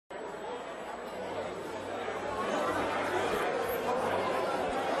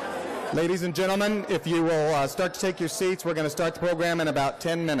Ladies and gentlemen, if you will start to take your seats, we're going to start the program in about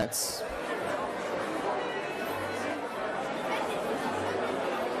 10 minutes.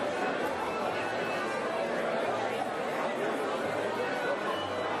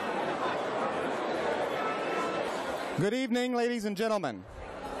 Good evening, ladies and gentlemen.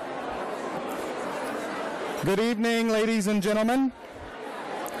 Good evening, ladies and gentlemen.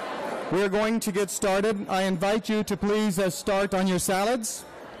 We're going to get started. I invite you to please start on your salads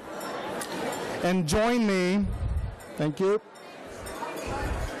and join me. Thank you.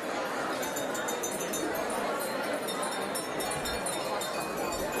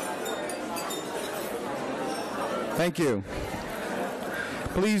 Thank you.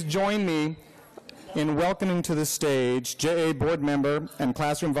 Please join me in welcoming to the stage JA board member and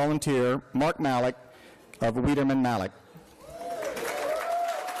classroom volunteer Mark Malik of Wiedemann Malik.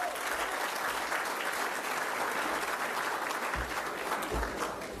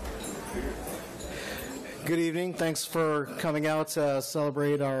 Good evening. Thanks for coming out to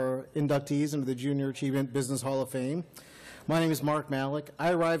celebrate our inductees into the Junior Achievement Business Hall of Fame. My name is Mark Malik.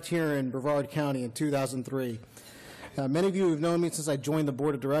 I arrived here in Brevard County in 2003. Many of you have known me since I joined the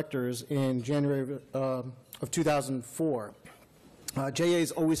board of directors in January of 2004.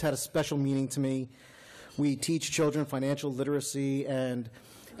 JA's always had a special meaning to me. We teach children financial literacy, and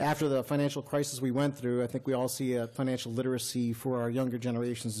after the financial crisis we went through, I think we all see financial literacy for our younger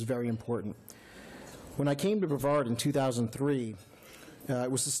generations is very important. When I came to Brevard in 2003, it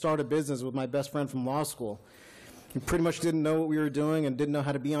was to start a business with my best friend from law school. We pretty much didn't know what we were doing and didn't know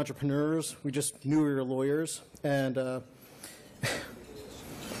how to be entrepreneurs. We just knew we were lawyers, and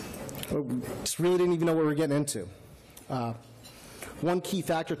just really didn't even know what we were getting into. One key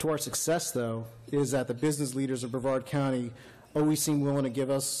factor to our success, though, is that the business leaders of Brevard County always seemed willing to give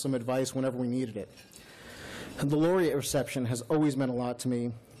us some advice whenever we needed it. And the laureate reception has always meant a lot to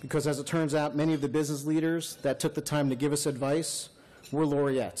me, because as it turns out, many of the business leaders that took the time to give us advice were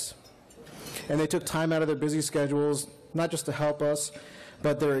laureates. And they took time out of their busy schedules, not just to help us,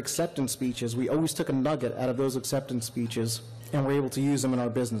 but their acceptance speeches. We always took a nugget out of those acceptance speeches and were able to use them in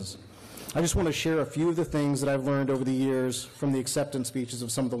our business. I just want to share a few of the things that I've learned over the years from the acceptance speeches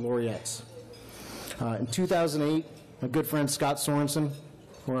of some of the laureates. In 2008, my good friend Scott Sorensen,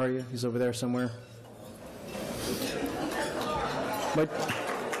 where are you? He's over there somewhere. But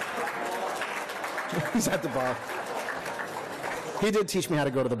he's at the bar. He did teach me how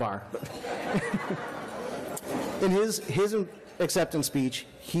to go to the bar. In his acceptance speech,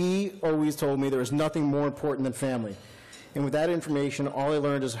 he always told me there is nothing more important than family. And with that information, all I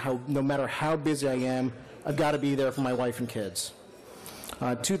learned is how, no matter how busy I am, I've got to be there for my wife and kids.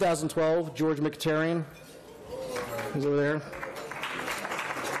 2012, George Mkhitaryan, he's over there.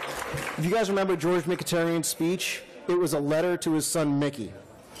 If you guys remember George Mkhitaryan's speech, it was a letter to his son Mickey.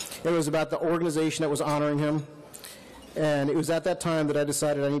 It was about the organization that was honoring him. And it was at that time that I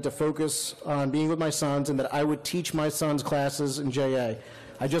decided I need to focus on being with my sons and that I would teach my sons' classes in JA.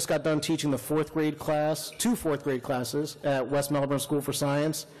 I just got done teaching the fourth grade class, 2 fourth grade classes at West Melbourne School for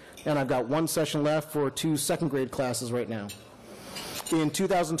Science, and I've got 1 session left for 2 second grade classes right now. In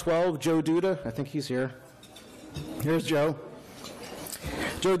 2012, Joe Duda, I think he's here. Here's Joe.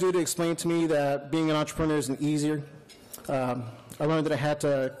 Joe Duda explained to me that being an entrepreneur isn't easier. I learned that I had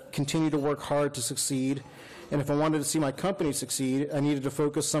to continue to work hard to succeed. And if I wanted to see my company succeed, I needed to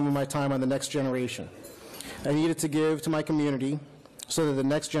focus some of my time on the next generation. I needed to give to my community so that the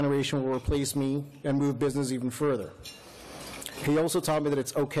next generation will replace me and move business even further. He also taught me that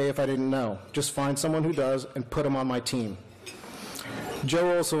it's okay if I didn't know. Just find someone who does and put them on my team.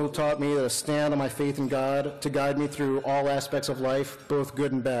 Joe also taught me to stand on my faith in God to guide me through all aspects of life, both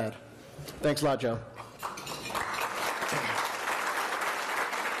good and bad. Thanks a lot, Joe.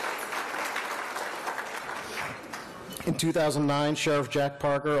 In 2009, Sheriff Jack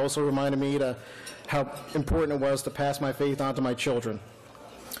Parker also reminded me how important it was to pass my faith on to my children.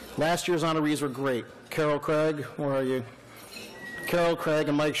 Last year's honorees were great. Carol Craig, where are you? Carol Craig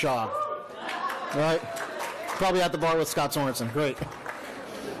and Mike Shaw. Right? Probably at the bar with Scott Sorensen. Great.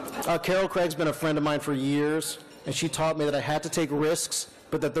 Carol Craig's been a friend of mine for years, and she taught me that I had to take risks,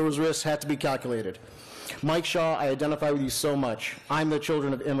 but that those risks had to be calculated. Mike Shaw, I identify with you so much. I'm the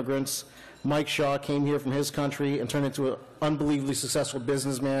children of immigrants. Mike Shaw came here from his country and turned into an unbelievably successful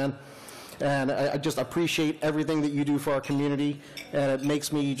businessman. And I just appreciate everything that you do for our community. And it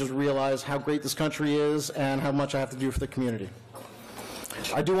makes me just realize how great this country is and how much I have to do for the community.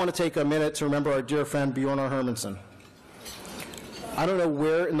 I do want to take a minute to remember our dear friend Bjornar Hermansen. I don't know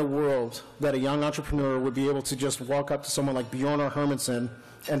where in the world that a young entrepreneur would be able to just walk up to someone like Bjornar Hermansen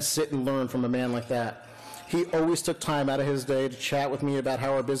and sit and learn from a man like that. he always took time out of his day to chat with me about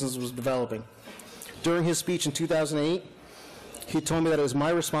how our business was developing. During his speech in 2008, he told me that it was my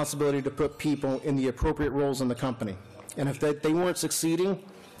responsibility to put people in the appropriate roles in the company. And if they weren't succeeding,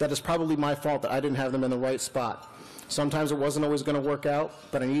 that is probably my fault that I didn't have them in the right spot. Sometimes it wasn't always going to work out,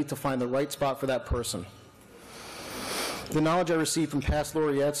 but I needed to find the right spot for that person. The knowledge I received from past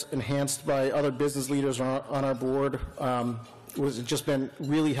laureates, enhanced by other business leaders on our board, was just been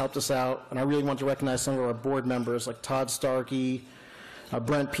really helped us out. And I really want to recognize some of our board members like Todd Starkey,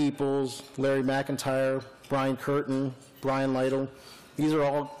 Brent Peoples, Larry McIntyre, Brian Curtin, Brian Lytle. These are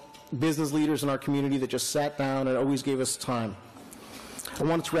all business leaders in our community that just sat down and always gave us time. I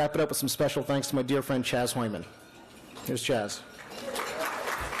wanted to wrap it up with some special thanks to my dear friend Chaz Hoyman. Here's Chaz.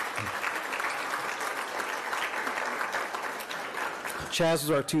 Chaz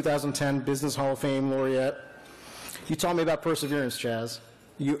was our 2010 Business Hall of Fame laureate. You taught me about perseverance, Chaz.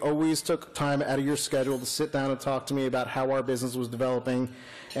 You always took time out of your schedule to sit down and talk to me about how our business was developing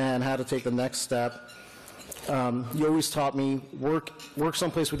and how to take the next step. You always taught me work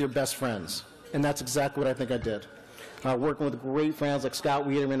someplace with your best friends, and that's exactly what I think I did. Working with great friends like Scott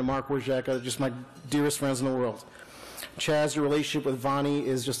Wiederman and Mark Wojcicka, just my dearest friends in the world. Chaz, your relationship with Vonnie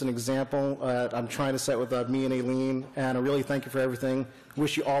is just an example I'm trying to set with me and Aileen, and I really thank you for everything.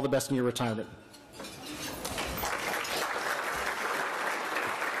 Wish you all the best in your retirement.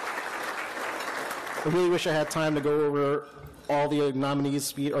 I really wish I had time to go over all the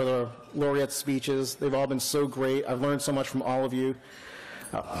nominees' or the laureate speeches. They've all been so great. I've learned so much from all of you.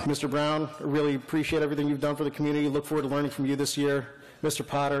 Mr. Brown, I really appreciate everything you've done for the community. Look forward to learning from you this year. Mr.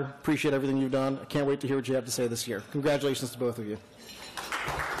 Potter, appreciate everything you've done. I can't wait to hear what you have to say this year. Congratulations to both of you.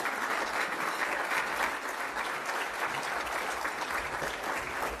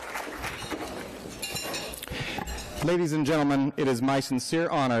 Ladies and gentlemen, it is my sincere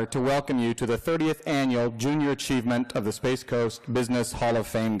honor to welcome you to the 30th Annual Junior Achievement of the Space Coast Business Hall of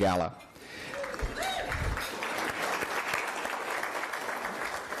Fame Gala.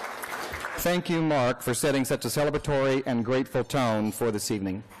 Thank you, Mark, for setting such a celebratory and grateful tone for this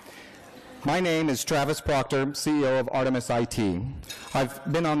evening. My name is Travis Proctor, CEO of Artemis IT.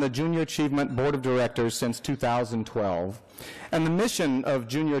 I've been on the Junior Achievement Board of Directors since 2012, and the mission of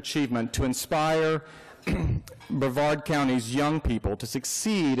Junior Achievement to inspire Brevard County's young people to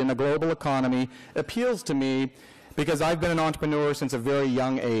succeed in a global economy appeals to me because I've been an entrepreneur since a very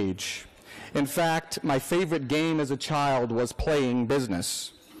young age. In fact, my favorite game as a child was playing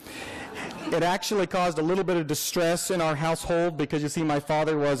business. It actually caused a little bit of distress in our household because, you see, my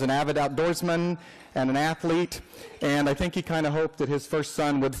father was an avid outdoorsman and an athlete, and I think he kind of hoped that his first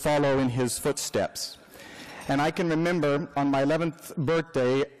son would follow in his footsteps. And I can remember on my 11th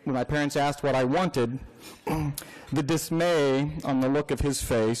birthday, when my parents asked what I wanted, the dismay on the look of his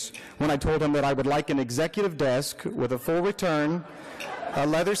face when I told him that I would like an executive desk with a full return, a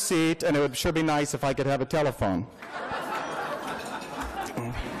leather seat, and it would sure be nice if I could have a telephone.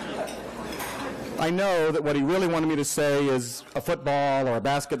 I know that what he really wanted me to say is a football or a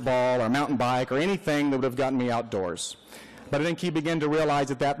basketball or a mountain bike or anything that would have gotten me outdoors. But I think he began to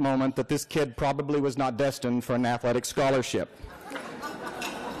realize at that moment that this kid probably was not destined for an athletic scholarship.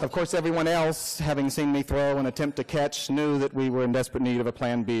 Of course, everyone else, having seen me throw and attempt to catch, knew that we were in desperate need of a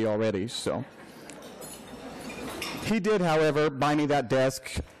plan B already. So he did, however, buy me that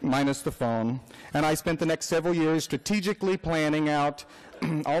desk, minus the phone, and I spent the next several years strategically planning out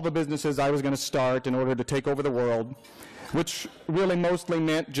all the businesses I was going to start in order to take over the world, which really mostly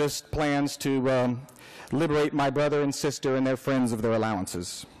meant just plans to liberate my brother and sister and their friends of their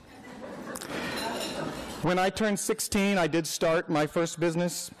allowances. When I turned 16, I did start my first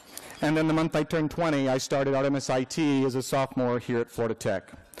business, and then the month I turned 20, I started Artemis IT as a sophomore here at Florida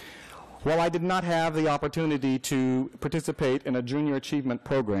Tech. While I did not have the opportunity to participate in a junior achievement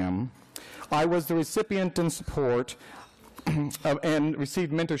program, I was the recipient and support and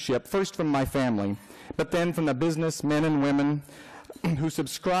received mentorship, first from my family, but then from the business men and women who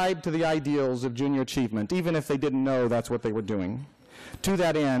subscribed to the ideals of junior achievement, even if they didn't know that's what they were doing. To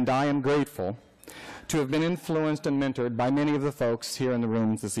that end, I am grateful to have been influenced and mentored by many of the folks here in the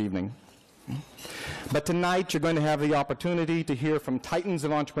rooms this evening. But tonight, you're going to have the opportunity to hear from titans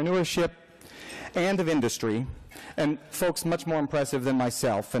of entrepreneurship and of industry, and folks much more impressive than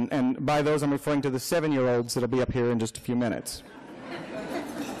myself. And by those, I'm referring to the 7-year-olds that'll be up here in just a few minutes.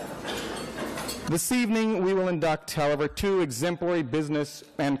 This evening, we will induct, however, 2 exemplary business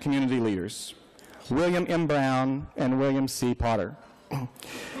and community leaders, William M. Brown and William C. Potter,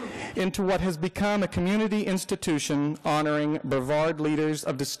 into what has become a community institution honoring Brevard leaders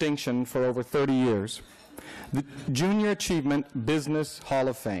of distinction for over 30 years, the Junior Achievement Business Hall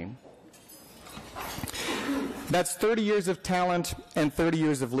of Fame. That's 30 years of talent and 30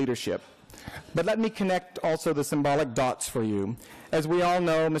 years of leadership. But let me connect also the symbolic dots for you. As we all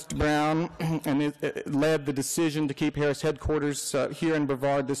know, Mr. Brown led the decision to keep Harris headquarters here in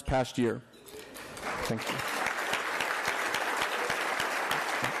Brevard this past year. Thank you.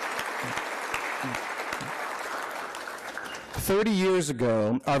 "30 years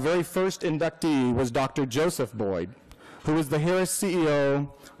ago, our very first inductee was Dr. Joseph Boyd, who was the Harris CEO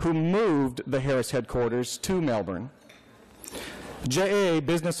who moved the Harris headquarters to Melbourne. JA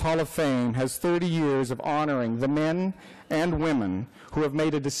Business Hall of Fame has 30 years of honoring the men and women who have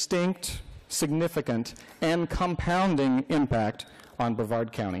made a distinct, significant, and compounding impact on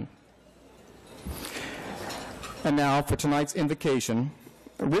Brevard County. And now for tonight's invocation,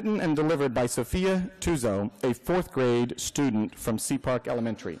 written and delivered by Sophia Tuzo, a 4th grade student from Sea Park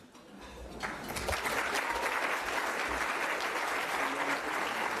Elementary.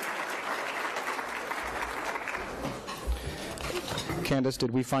 Candace,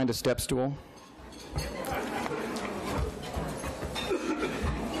 did we find a step stool?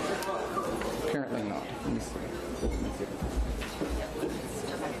 Apparently not. Let me see.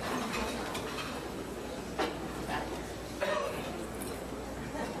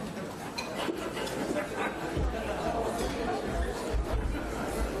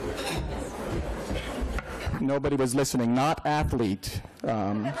 Nobody was listening. Not athlete.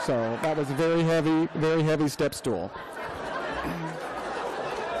 So that was a very heavy step stool.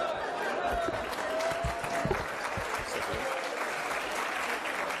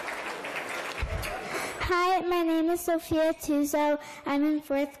 Hi, my name is Sophia Tuzo. I'm in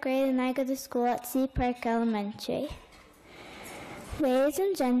 4th grade and I go to school at Sea Park Elementary. Ladies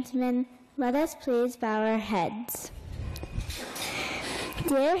and gentlemen, let us please bow our heads.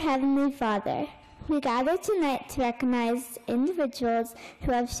 Dear Heavenly Father, we gather tonight to recognize individuals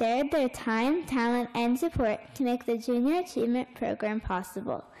who have shared their time, talent, and support to make the Junior Achievement Program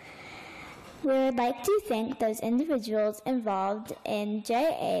possible. We would like to thank those individuals involved in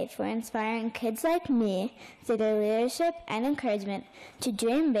JA for inspiring kids like me through their leadership and encouragement to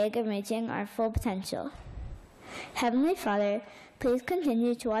dream big of reaching our full potential. Heavenly Father, please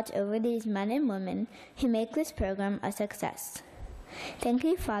continue to watch over these men and women who make this program a success. Thank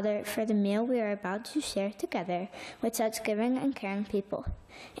you, Father, for the meal we are about to share together with such giving and caring people.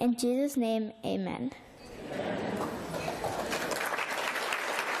 In Jesus' name, amen.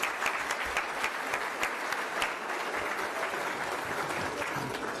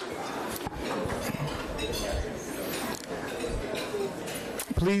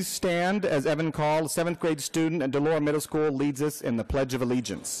 Please stand as Evan Call, a 7th grade student at Delora Middle School, leads us in the Pledge of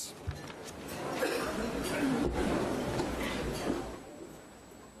Allegiance.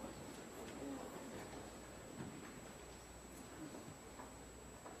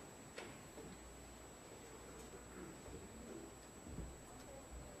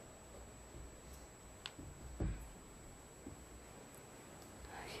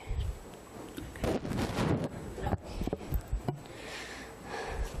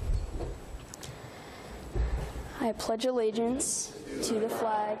 I pledge allegiance to the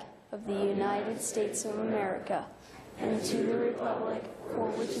flag of the United States of America and to the republic for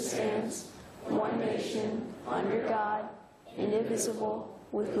which it stands, one nation, under God, indivisible,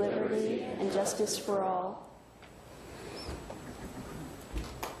 with liberty and justice for all.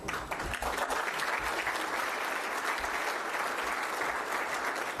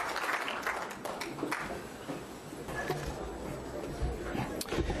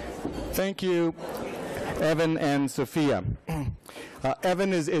 Thank you, Evan and Sophia.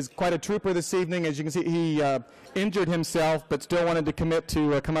 Evan is quite a trooper this evening. As you can see, he injured himself, but still wanted to commit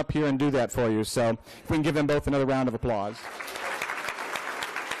to come up here and do that for you. So if we can give them both another round of applause.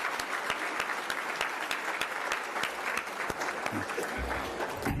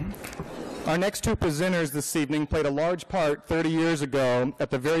 Our next two presenters this evening played a large part 30 years ago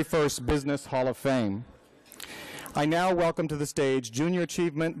at the very first Business Hall of Fame. I now welcome to the stage Junior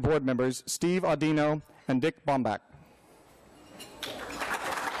Achievement Board members Steve Audino and Dick Bombach.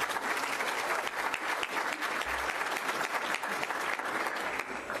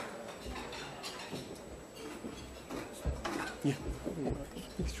 Yeah,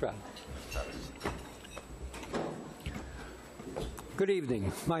 let's try. Good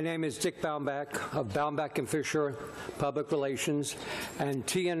evening. My name is Dick Baumbach of Baumbach and Fisher Public Relations and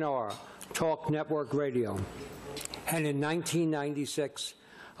TNR, Talk Network Radio. And in 1996,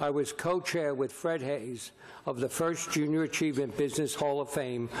 I was co-chair with Fred Hayes of the first Junior Achievement Business Hall of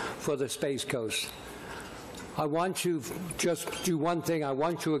Fame for the Space Coast. I want to just do one thing. I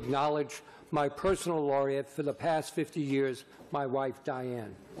want to acknowledge my personal laureate for the past 50 years, my wife,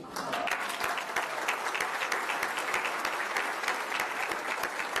 Diane.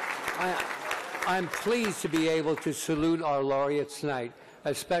 I'm pleased to be able to salute our laureates tonight,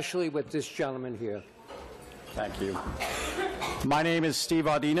 especially with this gentleman here. Thank you. My name is Steve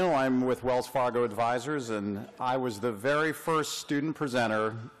Audino. I'm with Wells Fargo Advisors, and I was the very first student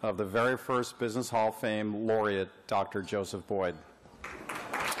presenter of the very first Business Hall of Fame laureate, Dr. Joseph Boyd.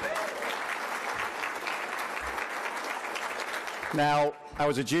 Now, I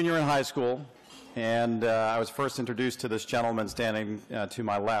was a junior in high school, and I was first introduced to this gentleman standing to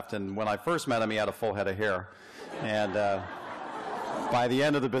my left, and when I first met him, he had a full head of hair. And by the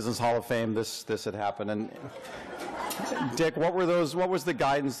end of the Business Hall of Fame, this had happened. And Dick, what was the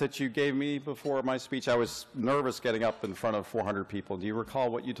guidance that you gave me before my speech? I was nervous getting up in front of 400 people. Do you recall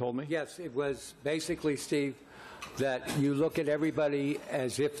what you told me? Yes, it was basically, Steve, that you look at everybody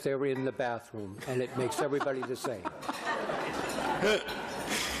as if they're in the bathroom, and it makes everybody the same.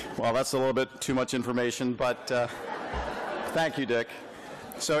 Well, that's a little bit too much information, but thank you, Dick.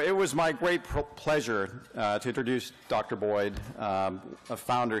 So it was my great pleasure to introduce Dr. Boyd, a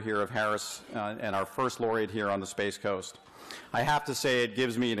founder here of Harris and our first laureate here on the Space Coast. I have to say it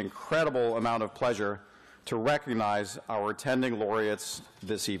gives me an incredible amount of pleasure to recognize our attending laureates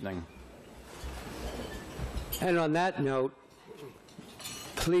this evening. And on that note,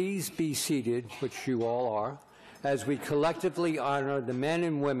 please be seated, which you all are, as we collectively honor the men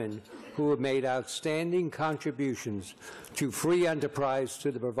and women who have made outstanding contributions to free enterprise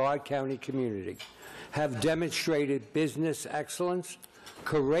to the Brevard County community, have demonstrated business excellence,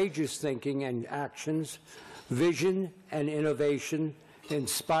 courageous thinking and actions, vision and innovation,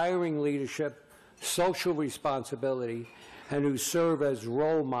 inspiring leadership, social responsibility, and who serve as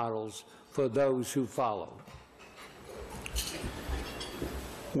role models for those who follow.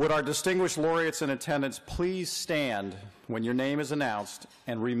 Would our distinguished laureates in attendance please stand when your name is announced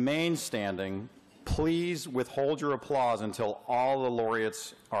and remain standing. Please withhold your applause until all the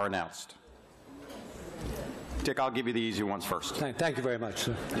laureates are announced. Dick, I'll give you the easy ones first. Thank you very much,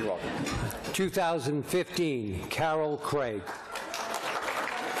 sir. You're welcome. 2015, Carol Craig.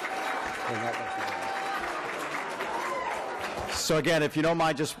 So again, if you don't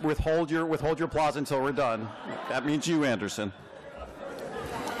mind, just withhold your applause until we're done. That means you, Anderson.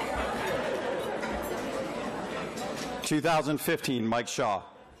 2015, Mike Shaw.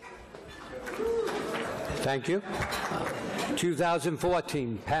 Thank you.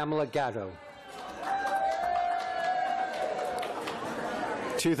 2014, Pamela Gatto.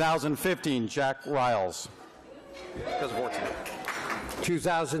 2015, Jack Riles.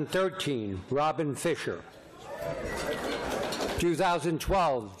 2013, Robin Fisher.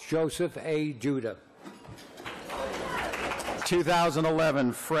 2012, Joseph A. Duda.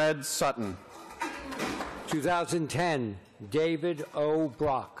 2011, Fred Sutton. 2010, David O.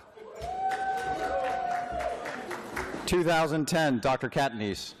 Brock. 2010, Dr.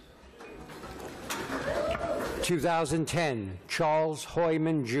 Katniss. 2010, Charles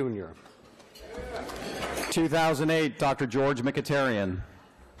Hoyman, Jr. 2008, Dr. George Mkhitaryan.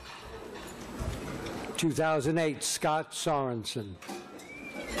 2008, Scott Sorensen.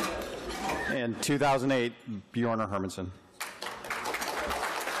 And 2008, Bjorn Hermansen.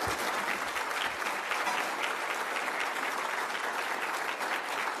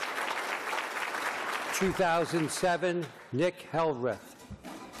 In 2007, Nick Heldreth.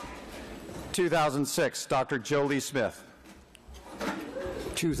 2006, Dr. Jolie Smith.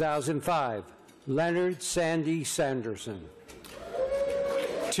 2005, Leonard Sandy Sanderson.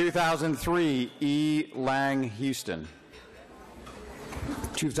 2003, E. Lang Houston.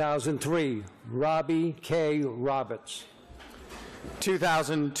 2003, Robbie K. Roberts.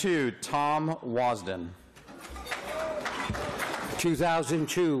 2002, Tom Wasden.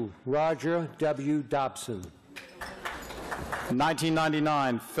 2002, Roger W. Dobson.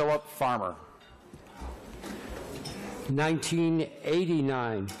 1999, Philip Farmer.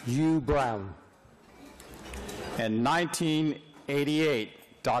 1989, Hugh Brown. And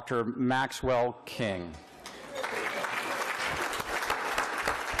 1988, Dr. Maxwell King.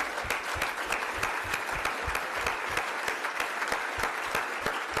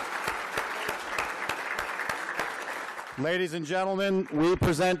 Ladies and gentlemen, we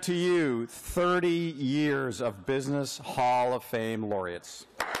present to you 30 years of Business Hall of Fame laureates.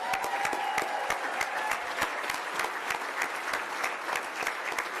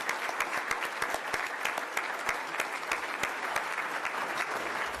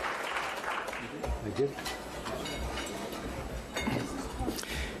 I did.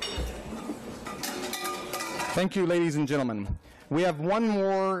 Thank you, ladies and gentlemen. We have one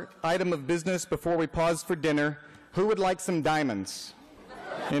more item of business before we pause for dinner. Who would like some diamonds?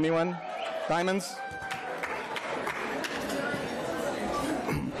 Anyone? Diamonds?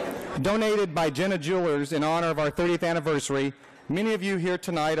 donated by Jenna Jewelers in honor of our 30th anniversary. Many of you here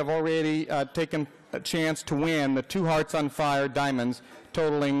tonight have already taken a chance to win the 2 Hearts on Fire diamonds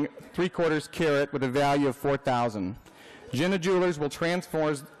totaling 3/4 carat with a value of $4,000. Jenna Jewelers will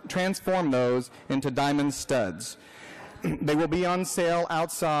transform those into diamond studs. They will be on sale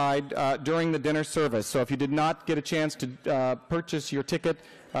outside during the dinner service. So if you did not get a chance to purchase your ticket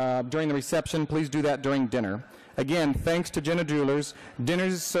during the reception, please do that during dinner. Again, thanks to Jenna Jewelers. Dinner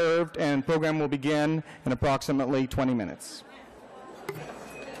is served and program will begin in approximately 20 minutes.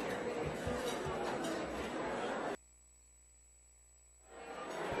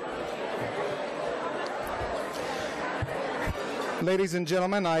 Ladies and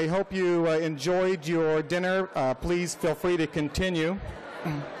gentlemen, I hope you enjoyed your dinner. Please feel free to continue.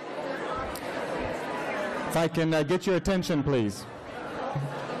 If I can get your attention, please.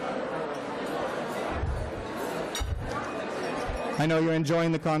 I know you're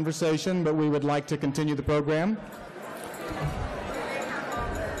enjoying the conversation, but we would like to continue the program.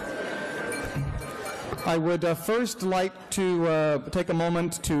 I would first like to take a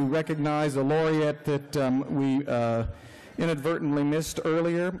moment to recognize a laureate that we inadvertently missed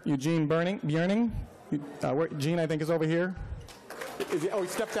earlier, Eugene Bjerning. Gene, I think, is over here. He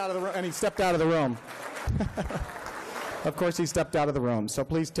stepped out of the room, and he stepped out of the room. Of course, he stepped out of the room, so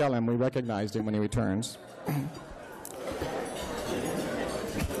please tell him we recognized him when he returns.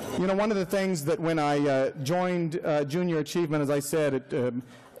 You know, one of the things that when I joined Junior Achievement, as I said,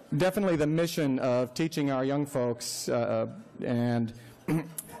 definitely the mission of teaching our young folks and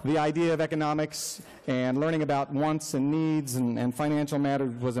the idea of economics and learning about wants and needs and financial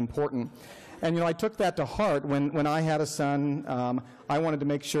matters was important. And, you know, I took that to heart when I had a son. I wanted to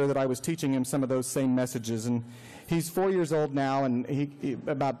make sure that I was teaching him some of those same messages. And he's 4 years old now, and he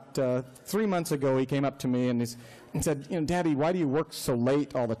about 3 months ago, he came up to me and he said, you know, Daddy, why do you work so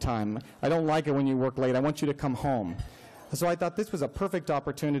late all the time? I don't like it when you work late. I want you to come home. So I thought this was a perfect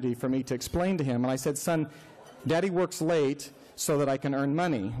opportunity for me to explain to him. And I said, son, Daddy works late so that I can earn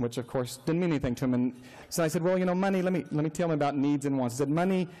money, which of course didn't mean anything to him. And so I said, well, you know, money, let me tell him about needs and wants. He said,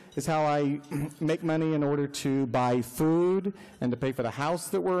 money is how I make money in order to buy food and to pay for the house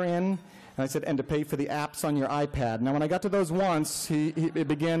that we're in. And I said, and to pay for the apps on your iPad. Now, when I got to those wants, it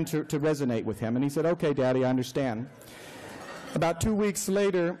began to resonate with him. And he said, okay, Daddy, I understand. About 2 weeks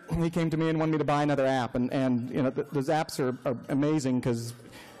later, he came to me and wanted me to buy another app. And you know, those apps are amazing because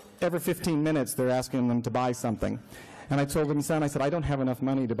every 15 minutes they're asking them to buy something. And I told him, son, I said, I don't have enough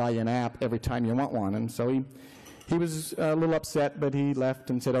money to buy you an app every time you want one. And so he was a little upset, but he left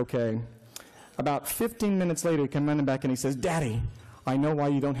and said, okay. About 15 minutes later, he came running back and he says, Daddy, I know why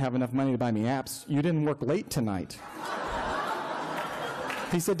you don't have enough money to buy me apps. You didn't work late tonight.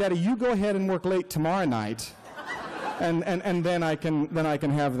 He said, Daddy, you go ahead and work late tomorrow night, and then I can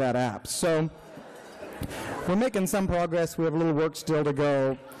have that app. So we're making some progress. We have a little work still to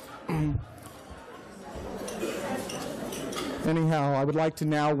go. Anyhow, I would like to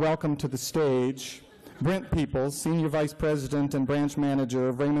now welcome to the stage Brent Peoples, Senior Vice President and Branch Manager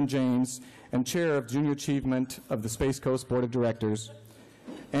of Raymond James and Chair of Junior Achievement of the Space Coast Board of Directors,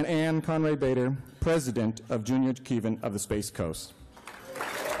 and Ann Conray Bader, President of Junior Achievement of the Space Coast.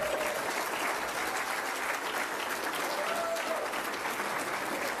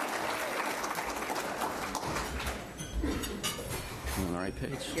 All right,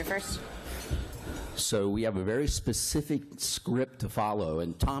 Paige. You're first. So we have a very specific script to follow,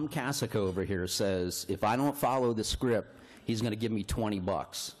 and Tom Casico over here says if I don't follow the script, he's going to give me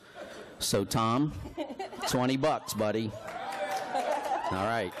 $20. So Tom, $20, buddy. All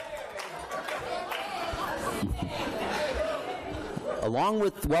right. Along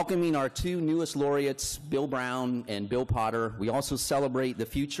with welcoming our 2 newest laureates, Bill Brown and Bill Potter, we also celebrate the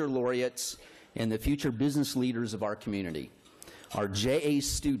future laureates and the future business leaders of our community. Our JA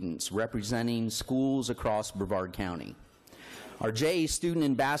students representing schools across Brevard County. Our JA student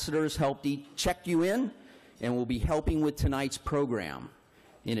ambassadors helped check you in and will be helping with tonight's program.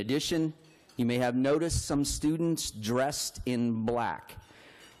 In addition, you may have noticed some students dressed in black.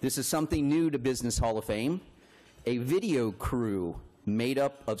 This is something new to Business Hall of Fame. A video crew made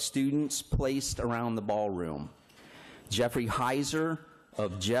up of students placed around the ballroom. Jeffrey Heiser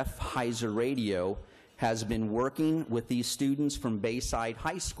of Jeff Heiser Radio has been working with these students from Bayside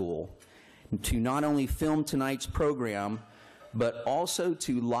High School to not only film tonight's program, but also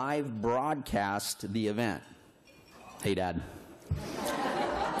to live broadcast the event. Hey, Dad.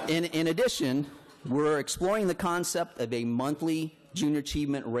 In addition, we're exploring the concept of a monthly Junior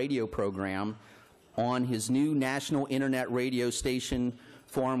Achievement radio program on his new national internet radio station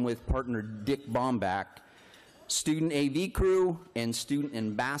formed with partner Dick Bombach, Student AV crew and student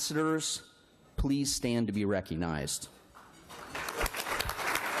ambassadors, please stand to be recognized.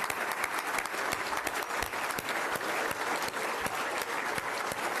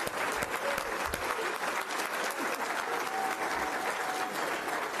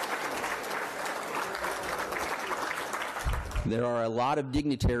 There are a lot of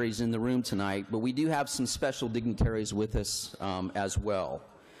dignitaries in the room tonight, but we do have some special dignitaries with us as well.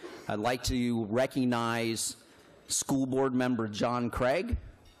 I'd like to recognize School Board Member John Craig,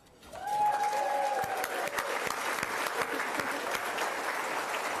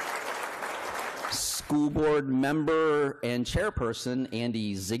 School Board Member and Chairperson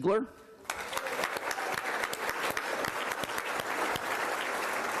Andy Ziegler,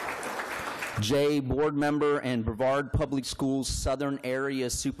 J. Board Member and Brevard Public Schools Southern Area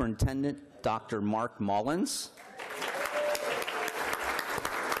Superintendent Dr. Mark Mullins,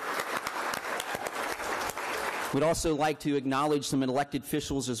 we'd also like to acknowledge some elected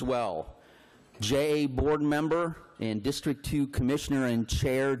officials as well. JA Board Member and District 2 Commissioner and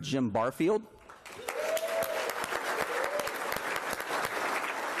Chair Jim Barfield.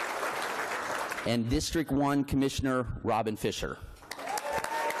 And District 1 Commissioner Robin Fisher.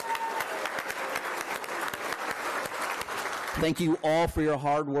 Thank you all for your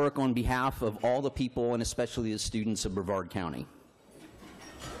hard work on behalf of all the people and especially the students of Brevard County.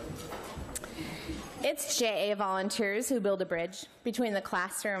 It's JA volunteers who build a bridge between the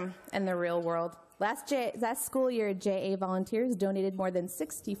classroom and the real world. Last school year, JA volunteers donated more than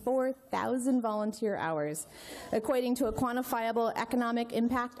 64,000 volunteer hours, equating to a quantifiable economic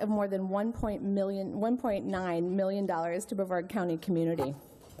impact of more than $1.9 million to Brevard County community.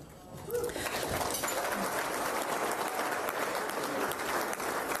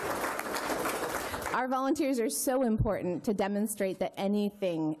 Our volunteers are so important to demonstrate that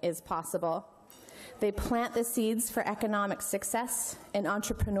anything is possible. They plant the seeds for economic success in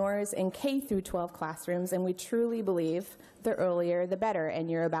entrepreneurs in K through 12 classrooms, and we truly believe the earlier the better, and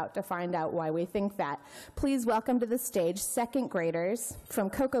you're about to find out why we think that. Please welcome to the stage second graders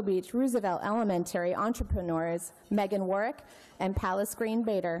from Cocoa Beach Roosevelt Elementary entrepreneurs Megan Warwick and Palace Green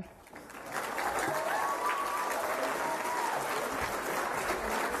Bader.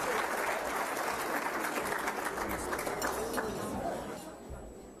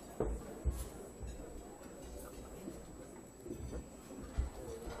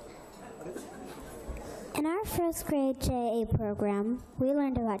 In our first grade JA program, we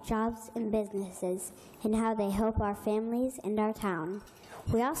learned about jobs and businesses and how they help our families and our town.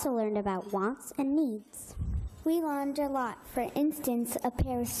 We also learned about wants and needs. We learned a lot. For instance, a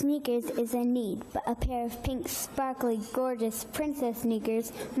pair of sneakers is a need, but a pair of pink, sparkly, gorgeous princess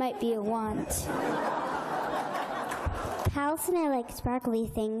sneakers might be a want. Palace and I like sparkly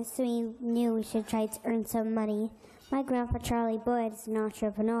things, so we knew we should try to earn some money. My grandpa Charlie Boyd is an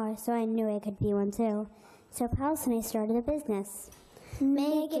entrepreneur, so I knew I could be one too. So Palace and I started a business.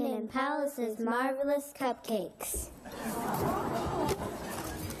 Megan and Palace's Marvelous Cupcakes.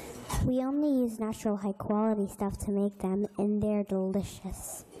 We only use natural high-quality stuff to make them, and they're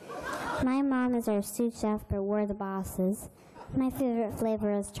delicious. My mom is our sous chef, but we're the bosses. My favorite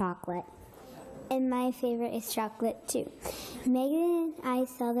flavor is chocolate. And my favorite is chocolate too. Megan and I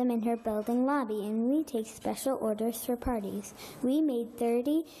sell them in her building lobby, and we take special orders for parties. We made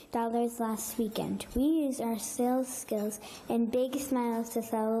 $30 last weekend. We use our sales skills and big smiles to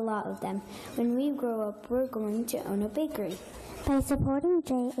sell a lot of them. When we grow up, we're going to own a bakery. By supporting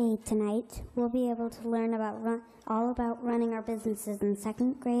JA tonight, we'll be able to learn all about running our businesses in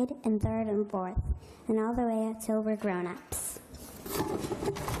second grade and third and fourth, and all the way until we're grown-ups.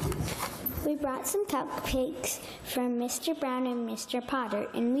 We brought some cupcakes from Mr. Brown and Mr. Potter,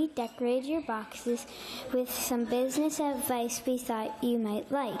 and we decorated your boxes with some business advice we thought you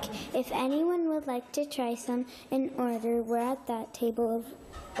might like. If anyone would like to try some and order, we're at that table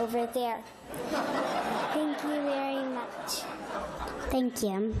over there. Thank you very much. Thank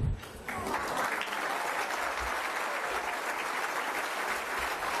you.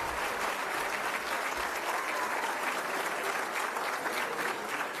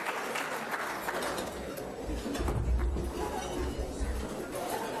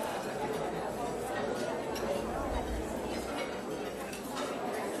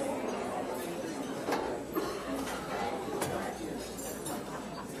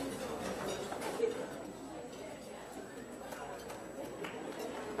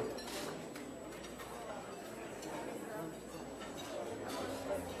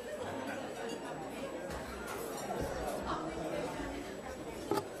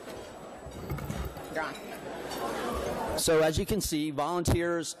 So as you can see,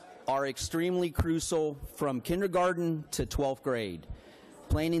 volunteers are extremely crucial from kindergarten to 12th grade,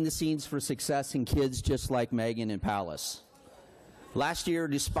 planting the seeds for success in kids just like Megan and Palace. Last year,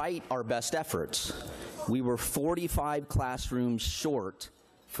 despite our best efforts, we were 45 classrooms short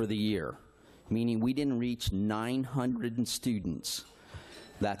for the year, meaning we didn't reach 900 students.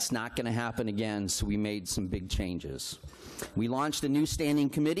 That's not going to happen again, so we made some big changes. We launched a new standing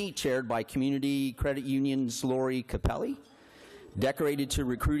committee chaired by Community Credit Union's Lori Capelli, decorated to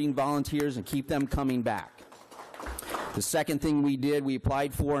recruiting volunteers and keep them coming back. The second thing we did, we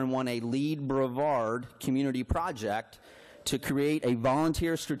applied for and won a LEAD Brevard community project to create a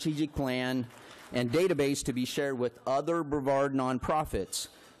volunteer strategic plan and database to be shared with other Brevard nonprofits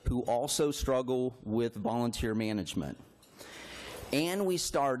who also struggle with volunteer management. And we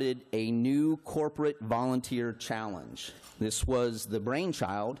started a new corporate volunteer challenge. This was the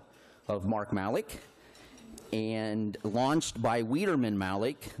brainchild of Mark Malik and launched by Wiederman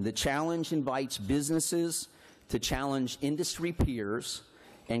Malik. The challenge invites businesses to challenge industry peers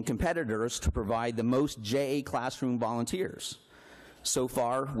and competitors to provide the most JA classroom volunteers. So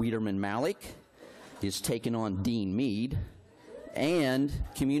far, Wiederman Malik is taking on Dean Meade, and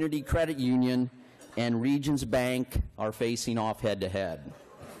Community Credit Union and Regions Bank are facing off head-to-head.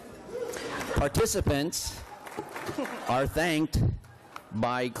 Participants are thanked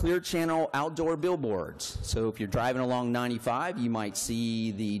by Clear Channel outdoor billboards. So if you're driving along 95, you might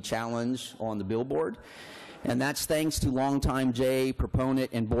see the challenge on the billboard. And that's thanks to longtime JA proponent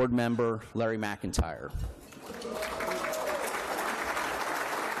and board member Larry McIntyre.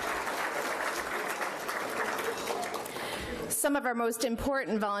 Some of our most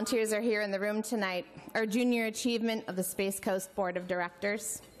important volunteers are here in the room tonight. Our junior achievement of the Space Coast Board of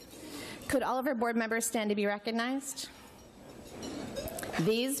Directors. Could all of our board members stand to be recognized?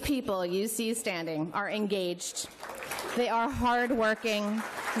 These people you see standing are engaged. They are hardworking.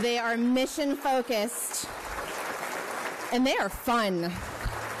 They are mission-focused. And they are fun,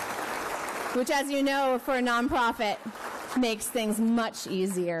 which, as you know, for a nonprofit, makes things much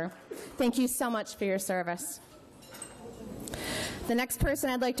easier. Thank you so much for your service. The next person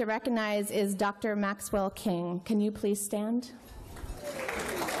I'd like to recognize is Dr. Maxwell King. Can you please stand?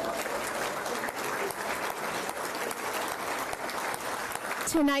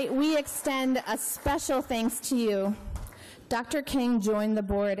 Tonight, we extend a special thanks to you. Dr. King joined the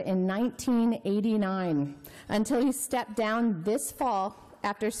board in 1989 until he stepped down this fall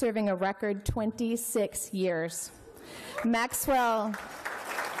after serving a record 26 years. Maxwell,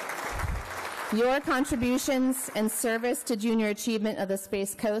 your contributions and service to junior achievement of the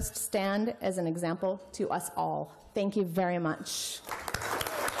Space Coast stand as an example to us all. Thank you very much.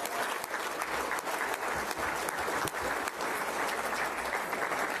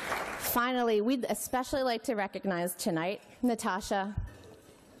 Finally, we'd especially like to recognize tonight Natasha.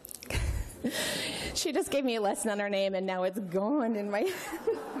 She just gave me a lesson on her name and now it's gone in my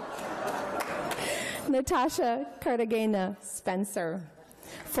Natasha Cartagena Spencer,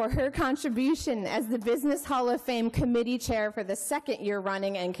 for her contribution as the Business Hall of Fame committee chair for the second year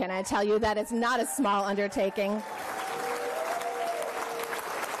running, and can I tell you that it's not a small undertaking.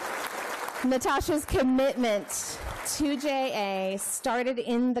 Natasha's commitment to JA started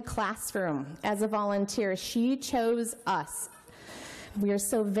in the classroom as a volunteer. She chose us. We are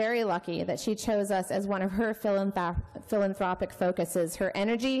so very lucky that she chose us as one of her philanthropic focuses. Her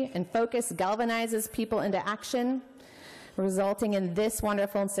energy and focus galvanizes people into action, resulting in this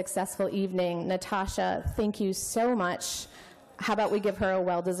wonderful and successful evening. Natasha, thank you so much. How about we give her a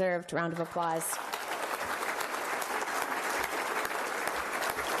well-deserved round of applause?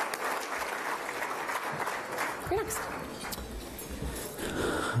 You're next.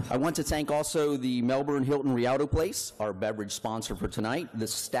 I want to thank also the Melbourne Hilton Rialto Place, our beverage sponsor for tonight. The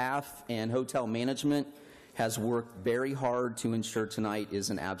staff and hotel management has worked very hard to ensure tonight is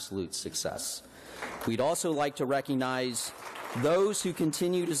an absolute success. We'd also like to recognize those who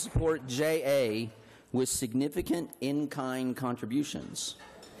continue to support JA with significant in-kind contributions.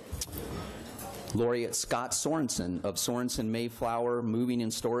 Laureate Scott Sorensen of Sorensen Mayflower Moving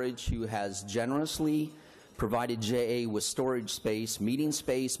and Storage, who has generously provided JA with storage space, meeting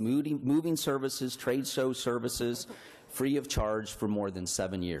space, moving services, trade show services, free of charge for more than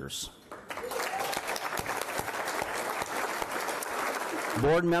 7 years.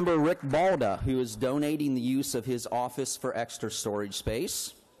 Board member Rick Balda, who is donating the use of his office for extra storage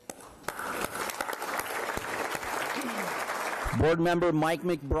space. Board member Mike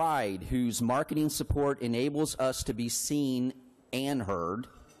McBride, whose marketing support enables us to be seen and heard.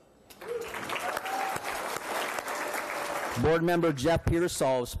 Board member Jeff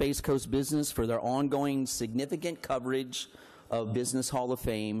Pearsall of Space Coast Business for their ongoing significant coverage of Business Hall of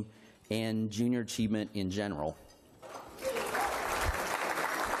Fame and junior achievement in general.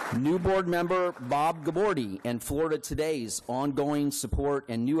 New board member Bob Gabordi and Florida Today's ongoing support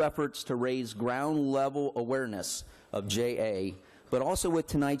and new efforts to raise ground level awareness of JA, but also with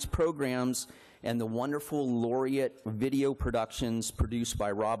tonight's programs and the wonderful laureate video productions produced by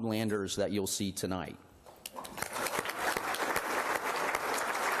Rob Landers that you'll see tonight.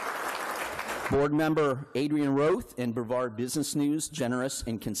 Board member Adrian Roth and Brevard Business News, generous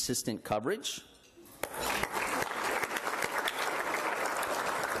and consistent coverage.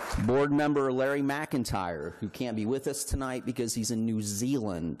 Board member Larry McIntyre, who can't be with us tonight because he's in New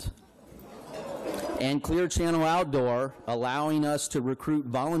Zealand. And Clear Channel Outdoor, allowing us to recruit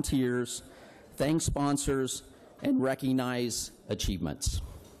volunteers, thank sponsors, and recognize achievements.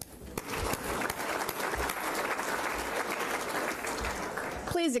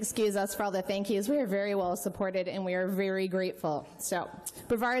 Please excuse us for all the thank yous. We are very well supported and we are very grateful. So,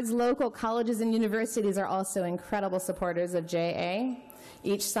 Brevard's local colleges and universities are also incredible supporters of JA.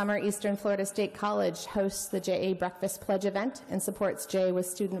 Each summer, Eastern Florida State College hosts the JA Breakfast Pledge event and supports JA with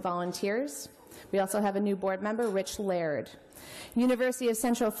student volunteers. We also have a new board member, Rich Laird. University of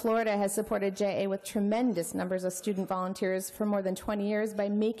Central Florida has supported JA with tremendous numbers of student volunteers for more than 20 years by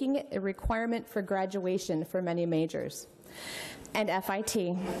making it a requirement for graduation for many majors. And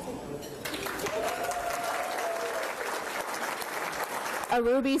FIT. A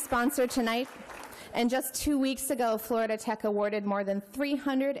Ruby sponsor tonight. And just 2 weeks ago, Florida Tech awarded more than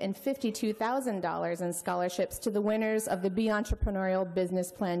 $352,000 in scholarships to the winners of the Be Entrepreneurial Business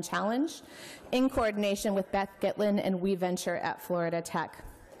Plan Challenge in coordination with Beth Gitlin and We Venture at Florida Tech.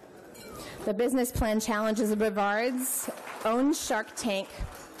 The Business Plan Challenge is Brevard's own Shark Tank,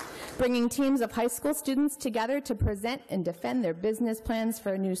 bringing teams of high school students together to present and defend their business plans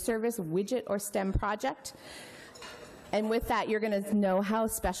for a new service, widget, or STEM project. And with that, you're going to know how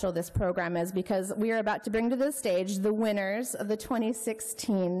special this program is because we are about to bring to the stage the winners of the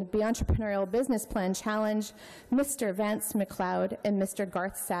 2016 Be Entrepreneurial Business Plan Challenge, Mr. Vance McLeod and Mr.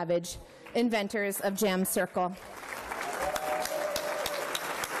 Garth Savage, inventors of Jam Circle.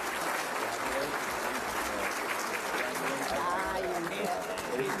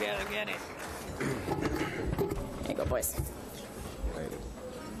 There you go, boys.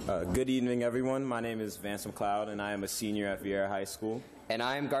 Good evening, everyone. My name is Vance McLeod, and I am a senior at Vieira High School. And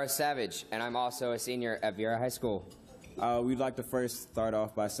I am Garth Savage, and I'm also a senior at Vieira High School. We'd like to first start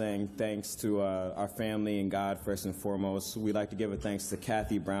off by saying thanks to our family and God first and foremost. We'd like to give a thanks to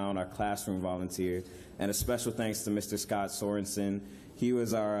Kathy Brown, our classroom volunteer, and a special thanks to Mr. Scott Sorensen. He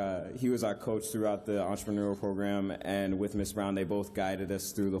was our coach throughout the entrepreneurial program, and with Ms. Brown, they both guided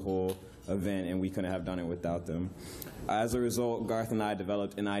us through the whole event, and we couldn't have done it without them. As a result, Garth and I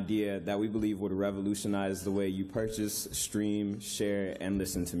developed an idea that we believe would revolutionize the way you purchase, stream, share, and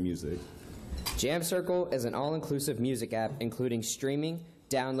listen to music. Jam Circle is an all-inclusive music app including streaming,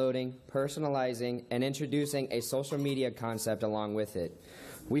 downloading, personalizing, and introducing a social media concept along with it.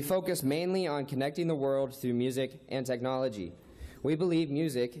 We focus mainly on connecting the world through music and technology. We believe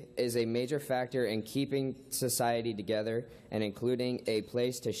music is a major factor in keeping society together and including a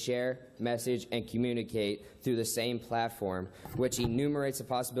place to share, message, and communicate through the same platform, which enumerates the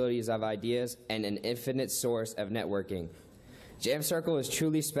possibilities of ideas and an infinite source of networking. Jam Circle is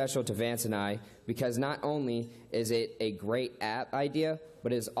truly special to Vance and I because not only is it a great app idea,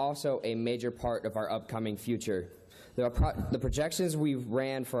 but it is also a major part of our upcoming future. The projections we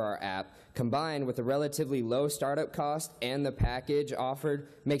ran for our app, combined with the relatively low startup cost and the package offered,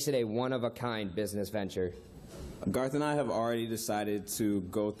 makes it a one-of-a-kind business venture. Garth and I have already decided to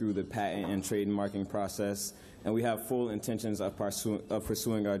go through the patent and trademarking process, and we have full intentions of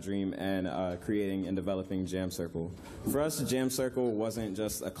pursuing our dream and creating and developing Jam Circle. For us, Jam Circle wasn't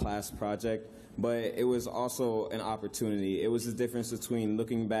just a class project, but it was also an opportunity. It was the difference between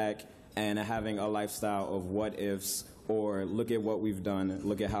looking back and having a lifestyle of what-ifs, or look at what we've done,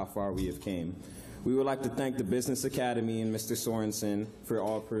 look at how far we have came. We would like to thank the Business Academy and Mr. Sorensen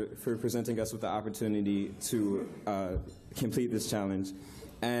for presenting us with the opportunity to complete this challenge.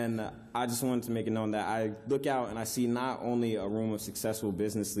 And I just wanted to make it known that I look out and I see not only a room of successful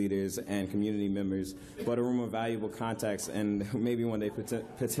business leaders and community members, but a room of valuable contacts and maybe one day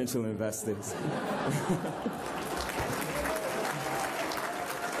potential investors.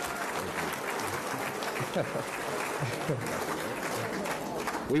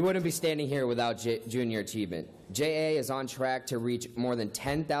 We wouldn't be standing here without junior achievement. JA is on track to reach more than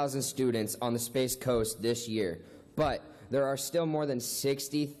 10,000 students on the Space Coast this year, but there are still more than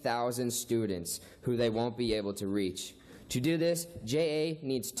 60,000 students who they won't be able to reach. To do this, JA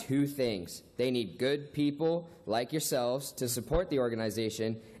needs two things. They need good people like yourselves to support the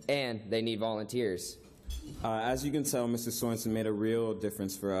organization, and they need volunteers. As you can tell, Mr. Sorensen made a real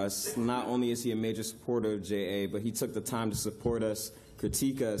difference for us. Not only is he a major supporter of JA, but he took the time to support us,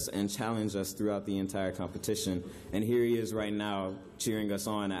 critique us, and challenge us throughout the entire competition. And here he is right now cheering us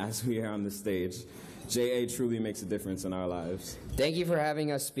on as we are on the stage. JA truly makes a difference in our lives. Thank you for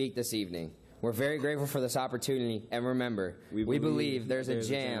having us speak this evening. We're very grateful for this opportunity, and remember, we believe there's a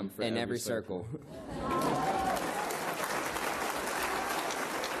jam in every circle.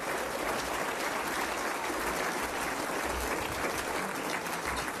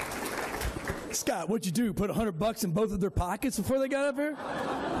 Scott, what'd you do? Put $100 in both of their pockets before they got up here?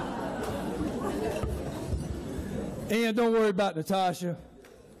 And don't worry about Natasha.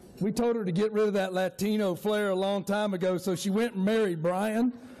 We told her to get rid of that Latino flair a long time ago, so she went and married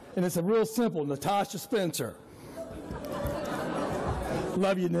Brian. And it's a real simple, Natasha Spencer.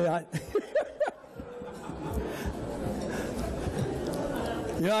 Love you, Nat.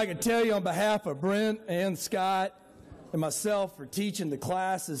 You know, I can tell you on behalf of Brent and Scott and myself for teaching the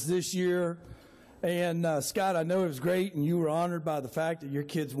classes this year. And Scott, I know it was great, and you were honored by the fact that your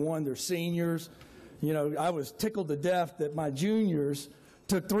kids won their seniors. You know, I was tickled to death that my juniors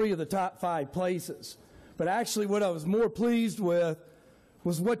took 3 of the top 5 places. But actually what I was more pleased with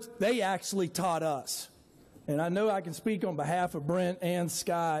was what they actually taught us. And I know I can speak on behalf of Brent and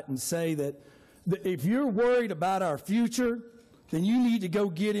Scott and say that if you're worried about our future, then you need to go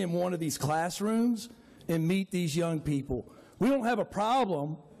get in one of these classrooms and meet these young people. We don't have a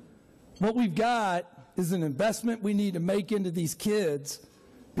problem. What we've got is an investment we need to make into these kids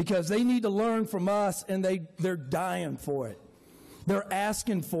because they need to learn from us, and they're dying for it. They're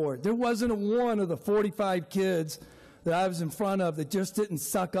asking for it. There wasn't a one of the 45 kids that I was in front of that just didn't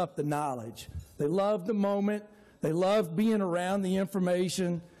suck up the knowledge. They loved the moment, they loved being around the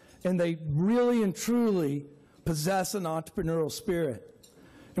information, and they really and truly possess an entrepreneurial spirit.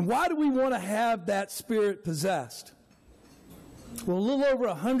 And why do we want to have that spirit possessed? Well, a little over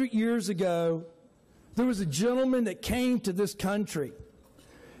 100 years ago, there was a gentleman that came to this country.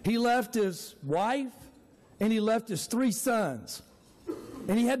 He left his wife and he left his 3 sons.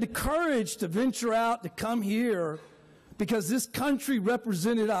 And he had the courage to venture out to come here because this country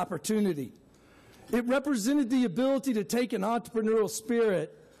represented opportunity. It represented the ability to take an entrepreneurial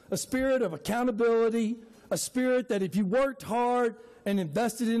spirit, a spirit of accountability, a spirit that if you worked hard and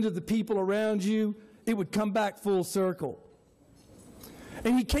invested into the people around you, it would come back full circle.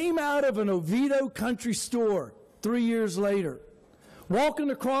 And he came out of an Oviedo country store 3 years later,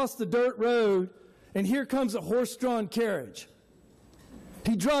 walking across the dirt road, and here comes a horse-drawn carriage.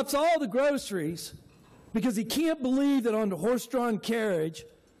 He drops all the groceries because he can't believe that on the horse-drawn carriage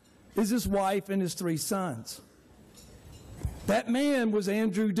is his wife and his 3 sons. That man was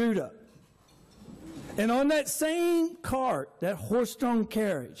Andrew Duda. And on that same cart, that horse-drawn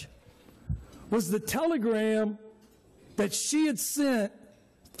carriage, was the telegram that she had sent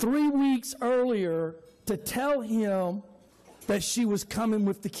 3 weeks earlier to tell him that she was coming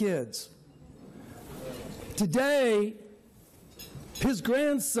with the kids. Today, his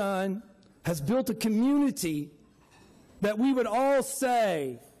grandson has built a community that we would all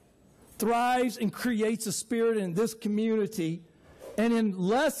say thrives and creates a spirit in this community, and in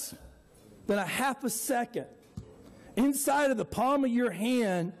less than a half a second, inside of the palm of your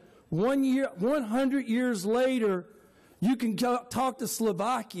hand, 100 years later, you can talk to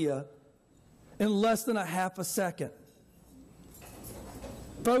Slovakia in less than a half a second.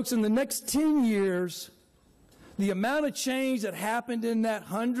 Folks, in the next 10 years, the amount of change that happened in that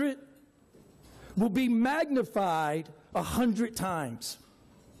 100 will be magnified 100 times.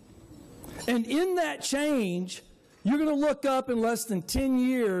 And in that change, you're going to look up in less than 10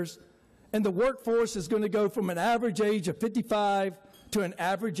 years, and the workforce is going to go from an average age of 55 to an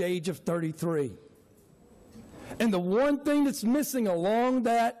average age of 33. And the one thing that's missing along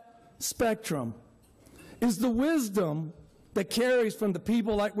that spectrum is the wisdom that carries from the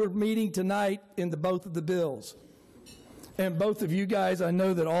people like we're meeting tonight in both of the bills. And both of you guys, I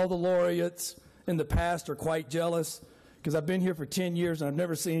know that all the laureates in the past are quite jealous because I've been here for 10 years and I've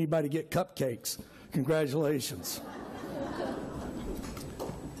never seen anybody get cupcakes. Congratulations.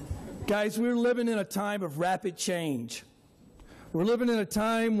 Guys, we're living in a time of rapid change. We're living in a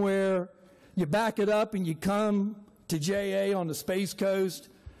time where you back it up and you come to JA on the Space Coast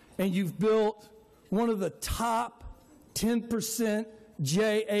and you've built one of the top 10%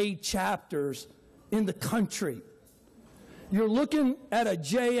 JA chapters in the country. You're looking at a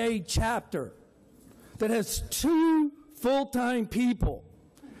JA chapter that has 2 full-time people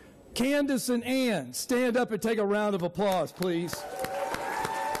Candace and Ann, stand up and take a round of applause, please.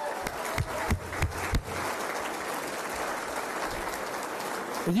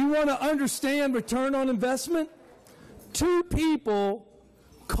 If you want to understand return on investment, 2 people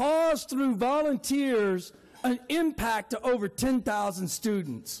caused through volunteers an impact to over 10,000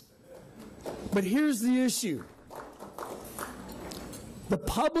 students. But here's the issue. The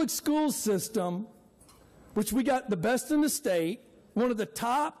public school system, which we got the best in the state, one of the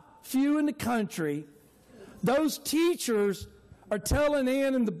top few in the country, those teachers are telling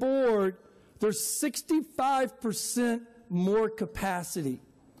Ann and the board there's 65% more capacity.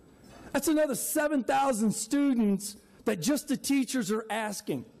 That's another 7,000 students that just the teachers are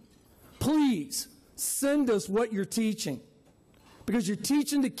asking. Please send us what you're teaching, because you're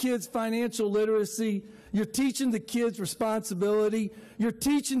teaching the kids financial literacy, you're teaching the kids responsibility, you're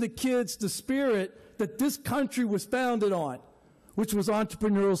teaching the kids the spirit that this country was founded on, which was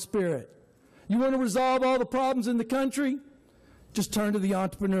entrepreneurial spirit. You want to resolve all the problems in the country? Just turn to the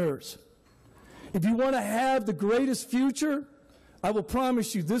entrepreneurs. If you want to have the greatest future, I will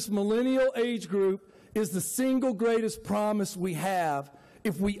promise you this millennial age group is the single greatest promise we have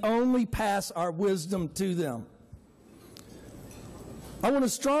if we only pass our wisdom to them. I want to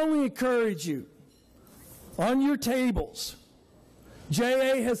strongly encourage you, on your tables,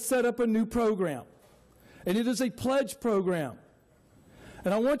 JA has set up a new program, and it is a pledge program.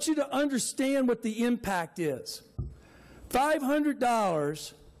 And I want you to understand what the impact is.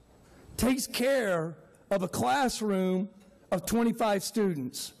 $500 takes care of a classroom of 25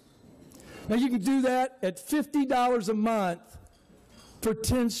 students. Now you can do that at $50 a month for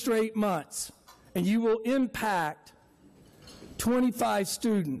 10 straight months, and you will impact 25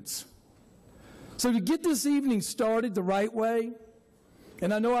 students. So to get this evening started the right way,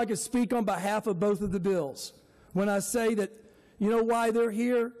 and I know I can speak on behalf of both of the bills when I say that, you know why they're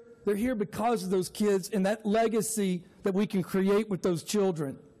here? They're here because of those kids and that legacy that we can create with those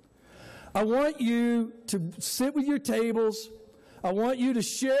children. I want you to sit with your tables. I want you to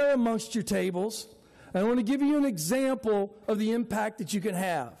share amongst your tables. And I want to give you an example of the impact that you can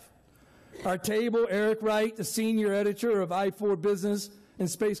have. Our table, Eric Wright, the senior editor of I-4 Business and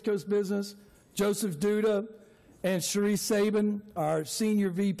Space Coast Business, Joseph Duda, and Sharice Sabin, our senior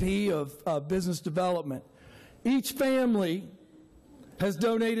VP of Business Development. Each family has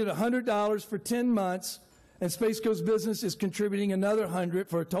donated $100 for 10 months, and Space Coast Business is contributing another $100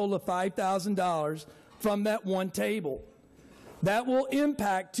 for a total of $5,000 from that one table. That will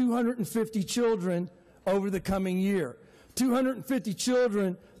impact 250 children over the coming year. 250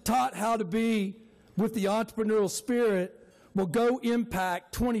 children taught how to be with the entrepreneurial spirit will go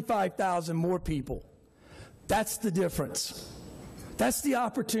impact 25,000 more people. That's the difference. That's the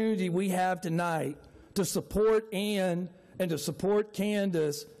opportunity we have tonight to support Ann and to support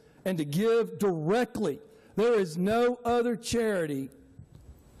Candace and to give directly. There is no other charity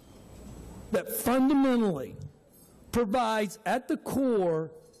that fundamentally provides at the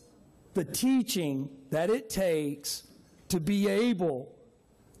core the teaching that it takes to be able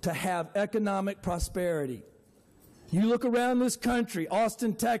to have economic prosperity. You look around this country,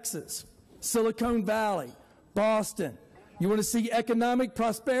 Austin, Texas, Silicon Valley, Boston. You want to see economic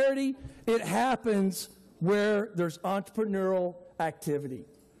prosperity? It happens where there's entrepreneurial activity.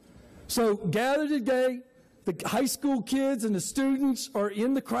 So gather today. The high school kids and the students are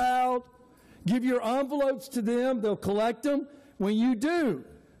in the crowd. Give your envelopes to them. They'll collect them. When you do,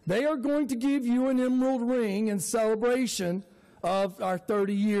 they are going to give you an emerald ring in celebration of our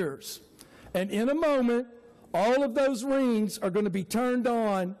 30 years. And in a moment, all of those rings are going to be turned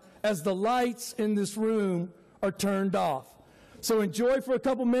on as the lights in this room are turned off. So enjoy for a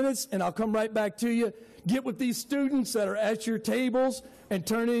couple minutes, and I'll come right back to you. Get with these students that are at your tables and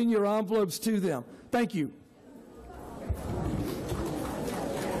turn in your envelopes to them. Thank you.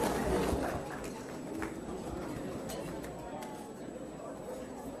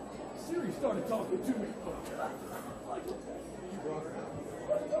 Siri started talking to me.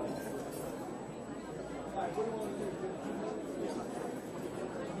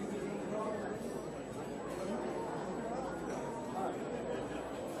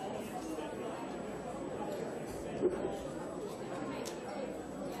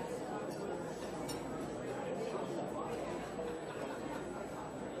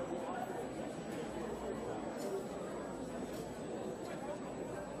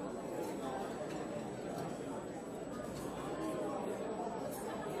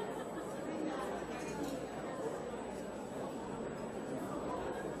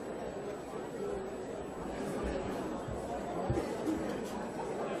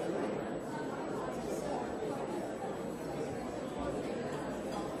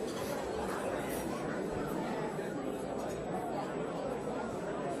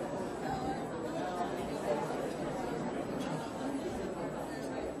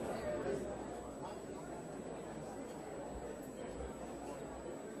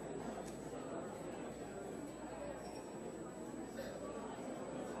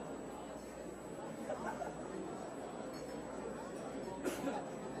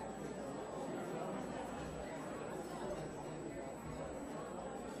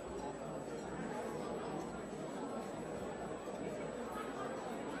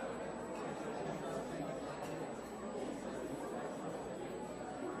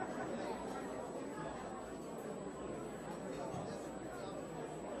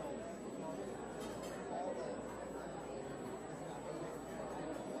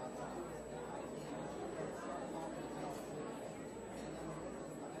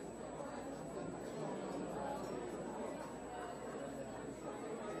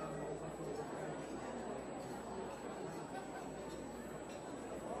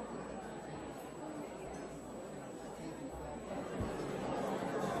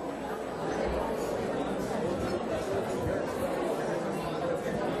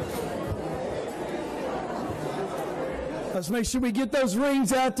 Let's make sure we get those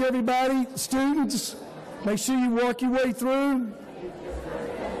rings out to everybody. Students, make sure you walk your way through.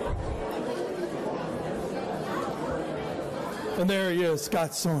 And there he is,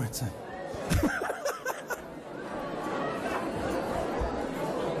 Scott Sorensen.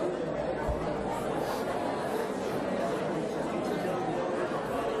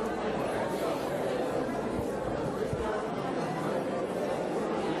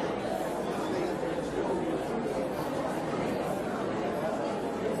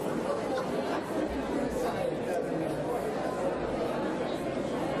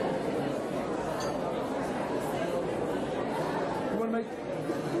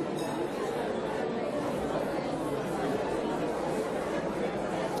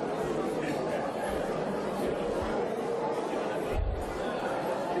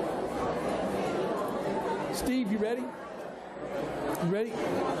 Steve, you ready? You ready?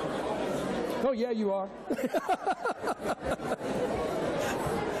 Oh, yeah, you are.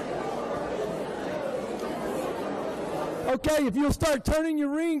 Okay, if you'll start turning your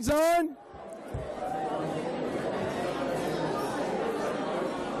rings on,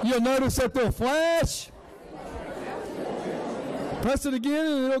 you'll notice that they'll flash. Press it again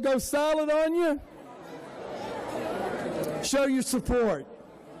and it'll go solid on you. Show your support.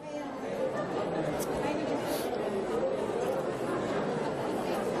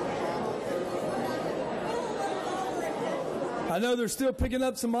 I know they're still picking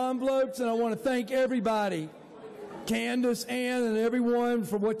up some envelopes, and I want to thank everybody, Candace, Ann, and everyone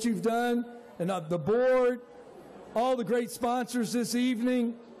for what you've done, and the board, all the great sponsors this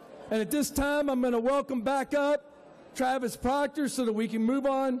evening. And at this time, I'm going to welcome back up Travis Proctor so that we can move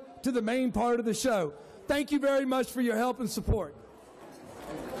on to the main part of the show. Thank you very much for your help and support.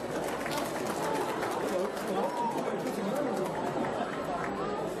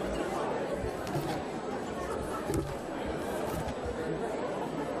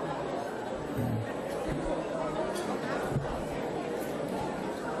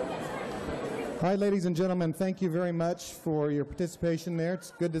 Hi, ladies and gentlemen. Thank you very much for your participation there.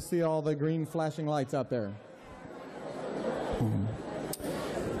 It's good to see all the green flashing lights out there.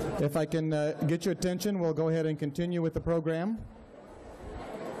 If I can get your attention, we'll go ahead and continue with the program.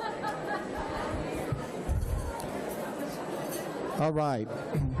 All right.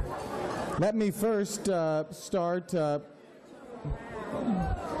 Let me first start. I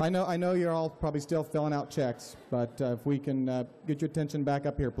know you're all probably still filling out checks, but if we can get your attention back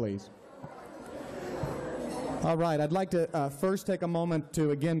up here, please. All right, I'd like to first take a moment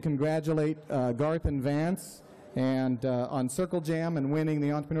to again congratulate Garth and Vance and on Circle Jam and winning the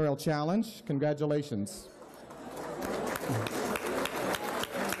Entrepreneurial Challenge. Congratulations.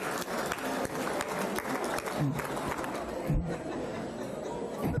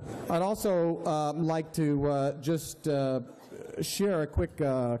 I'd also like to just share a quick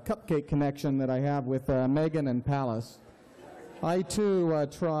cupcake connection that I have with Megan and Palace. I, too,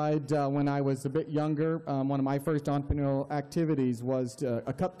 tried when I was a bit younger. One of my first entrepreneurial activities was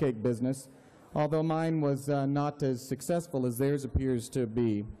a cupcake business, although mine was not as successful as theirs appears to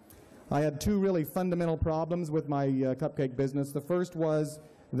be. I had two really fundamental problems with my cupcake business. The first was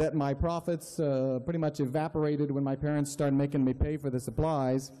that my profits pretty much evaporated when my parents started making me pay for the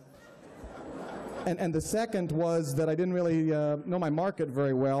supplies. And the second was that I didn't really know my market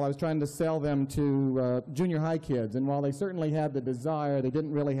very well. I was trying to sell them to junior high kids, and while they certainly had the desire, they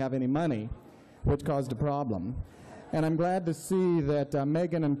didn't really have any money, which caused a problem. And I'm glad to see that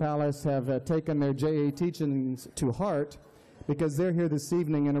Megan and Palace have taken their JA teachings to heart, because they're here this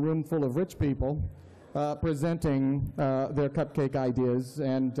evening in a room full of rich people presenting their cupcake ideas.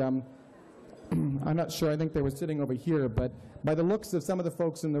 And I'm not sure, I think they were sitting over here, but by the looks of some of the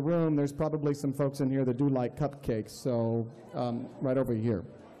folks in the room, there's probably some folks in here that do like cupcakes, so right over here.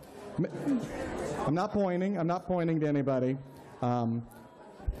 I'm not pointing to anybody.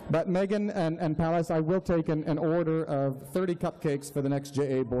 But Megan and Palace, I will take an order of 30 cupcakes for the next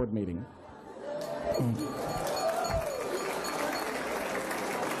JA board meeting.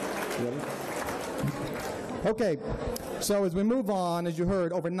 Okay, so as we move on, as you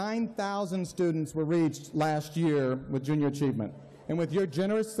heard, over 9,000 students were reached last year with Junior Achievement. And with your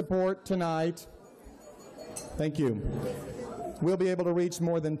generous support tonight, thank you, we'll be able to reach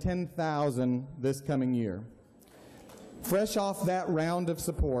more than 10,000 this coming year. Fresh off that round of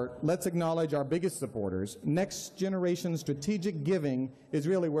support, let's acknowledge our biggest supporters. Next generation strategic giving is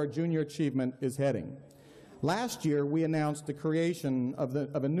really where Junior Achievement is heading. Last year, we announced the creation of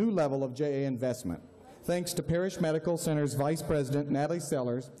a new level of JA investment. Thanks to Parish Medical Center's Vice President Natalie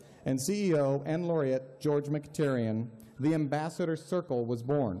Sellers and CEO and Laureate George McTerrian, the Ambassador Circle was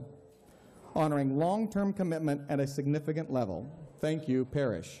born. honoring long-term commitment at a significant level. Thank you,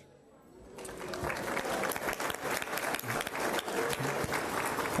 Parish.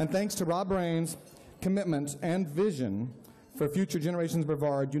 And thanks to Rob Brain's commitment and vision for future generations of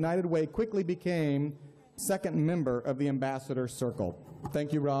Brevard, United Way quickly became second member of the Ambassador Circle.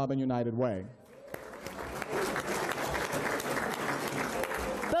 Thank you, Rob and United Way.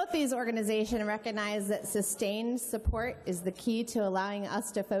 Both these organizations recognize that sustained support is the key to allowing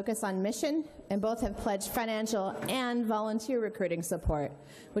us to focus on mission, and both have pledged financial and volunteer recruiting support,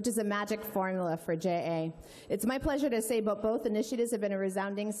 which is a magic formula for JA. It's my pleasure to say both initiatives have been a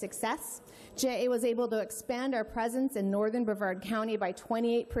resounding success. JA was able to expand our presence in northern Brevard County by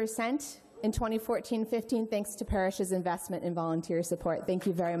 28% in 2014-15 thanks to Parish's investment in volunteer support. Thank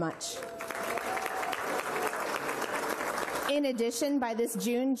you very much. In addition, by this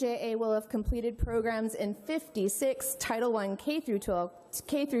June, JA will have completed programs in 56 Title I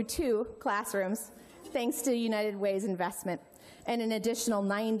K-2 classrooms, thanks to United Way's investment, and an additional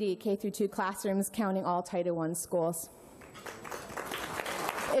 90 K-2 classrooms, counting all Title I schools.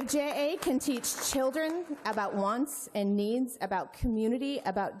 If JA can teach children about wants and needs, about community,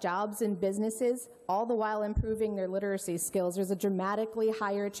 about jobs and businesses, all the while improving their literacy skills, there's a dramatically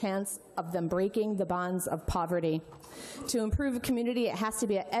higher chance of them breaking the bonds of poverty. To improve a community, it has to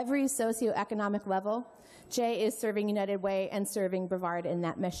be at every socioeconomic level. JA is serving United Way and serving Brevard in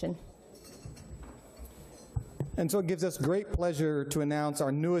that mission. And so it gives us great pleasure to announce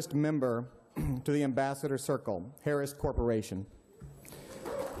our newest member to the Ambassador Circle, Harris Corporation.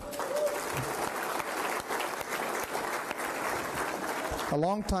 A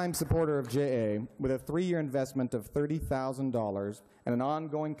longtime supporter of JA, with a 3-year investment of $30,000 and an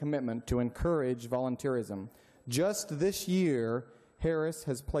ongoing commitment to encourage volunteerism, just this year, Harris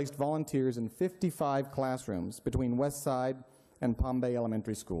has placed volunteers in 55 classrooms between Westside and Palm Bay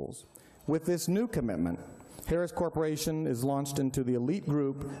Elementary Schools. With this new commitment, Harris Corporation is launched into the elite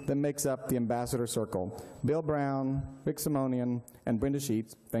group that makes up the Ambassador Circle. Bill Brown, Rick Simonian, and Brenda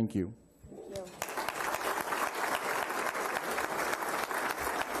Sheets, thank you.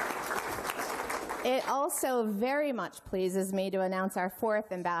 It also very much pleases me to announce our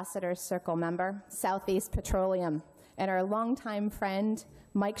 4th Ambassador Circle member, Southeast Petroleum, and our longtime friend,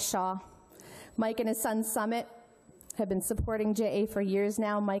 Mike Shaw. Mike and his son Summit have been supporting JA for years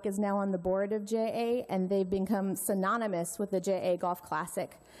now. Mike is now on the board of JA, and they've become synonymous with the JA Golf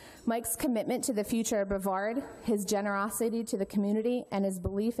Classic. Mike's commitment to the future of Brevard, his generosity to the community, and his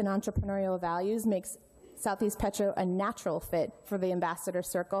belief in entrepreneurial values makes Southeast Petro a natural fit for the Ambassador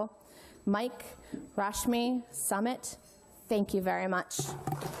Circle. Mike, Rashmi, Summit, thank you very much.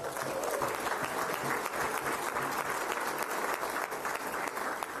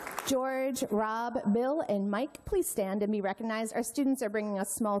 George, Rob, Bill, and Mike, please stand and be recognized. Our students are bringing a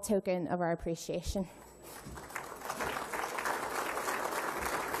small token of our appreciation.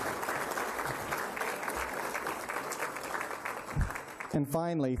 And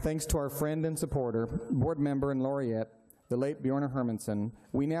finally, thanks to our friend and supporter, board member and laureate, the late Bjorn Hermansen,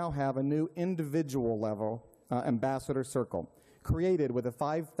 we now have a new individual level Ambassador Circle, created with a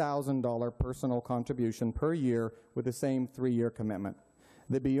 $5,000 personal contribution per year with the same 3-year commitment.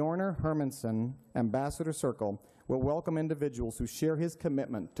 The Bjorn Hermansen Ambassador Circle will welcome individuals who share his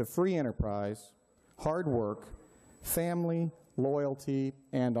commitment to free enterprise, hard work, family, loyalty,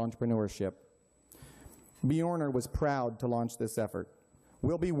 and entrepreneurship. Bjorn was proud to launch this effort.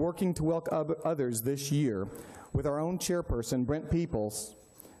 We'll be working to welcome others this year with our own chairperson, Brent Peoples,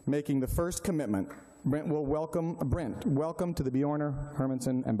 making the first commitment. Brent, welcome to the Bjorn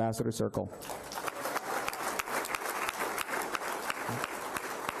Hermansen Ambassador Circle.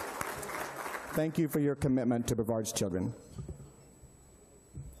 Thank you for your commitment to Brevard's children.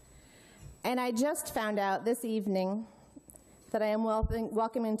 And I just found out this evening that I am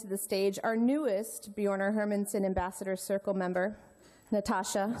welcoming to the stage our newest Bjorn Hermansen Ambassador Circle member,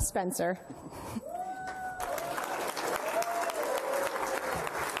 Natasha Spencer.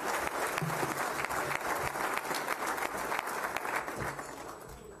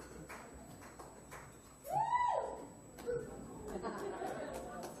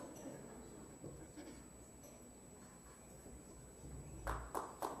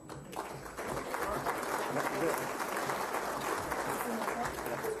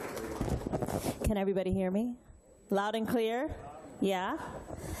 Can everybody hear me? Loud and clear? Yeah?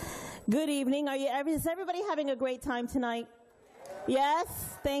 Good evening. Is everybody having a great time tonight?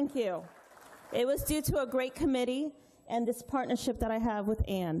 Yes? Thank you. It was due to a great committee and this partnership that I have with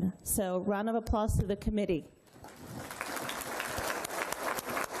Ann. So round of applause to the committee.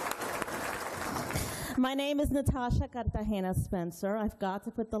 My name is Natasha Cartagena Spencer. I've got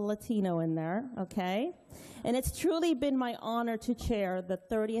to put the Latino in there, okay? And it's truly been my honor to chair the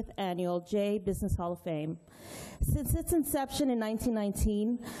 30th Annual J Business Hall of Fame. Since its inception in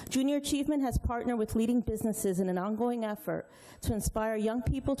 1919, Junior Achievement has partnered with leading businesses in an ongoing effort to inspire young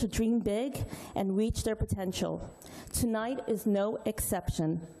people to dream big and reach their potential. Tonight is no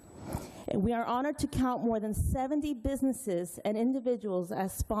exception. And we are honored to count more than 70 businesses and individuals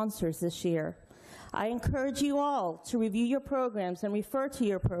as sponsors this year. I encourage you all to review your programs and refer to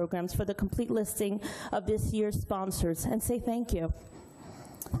your programs for the complete listing of this year's sponsors and say thank you.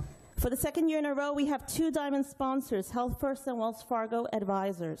 For the second year in a row, we have 2 diamond sponsors, Health First and Wells Fargo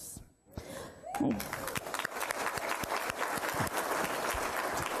Advisors.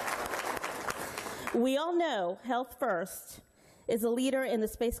 We all know Health First is a leader in the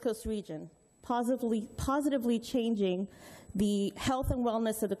Space Coast region, positively changing the health and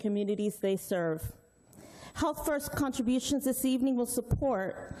wellness of the communities they serve. Health First contributions this evening will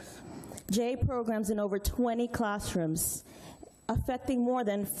support J programs in over 20 classrooms, affecting more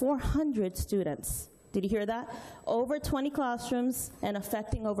than 400 students. Did you hear that? Over 20 classrooms and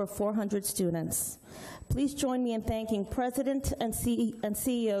affecting over 400 students. Please join me in thanking President and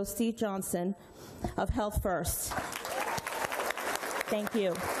CEO Steve Johnson of Health First. Thank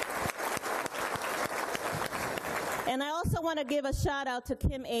you. And I also want to give a shout out to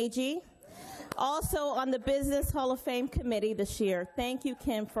Kim Agee, also on the Business Hall of Fame committee this year. Thank you,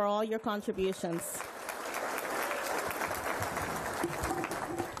 Kim, for all your contributions.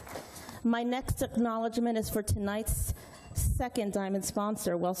 My next acknowledgement is for tonight's second diamond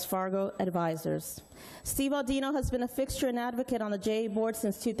sponsor, Wells Fargo Advisors. Steve Aldino has been a fixture and advocate on the JA board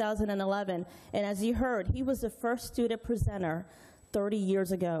since 2011, and as you heard, he was the first student presenter 30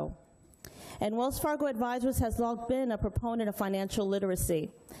 years ago. And Wells Fargo Advisors has long been a proponent of financial literacy.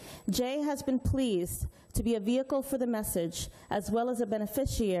 Jay has been pleased to be a vehicle for the message as well as a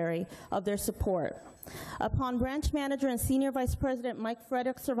beneficiary of their support. Upon branch manager and senior vice president Mike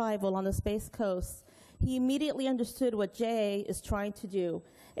Frederick's arrival on the Space Coast, he immediately understood what JA is trying to do,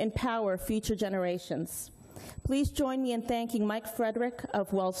 empower future generations. Please join me in thanking Mike Frederick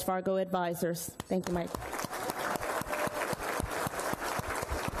of Wells Fargo Advisors. Thank you, Mike.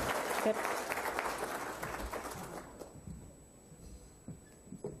 Yep.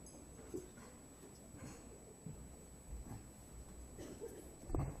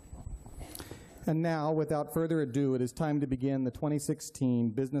 And now, without further ado, it is time to begin the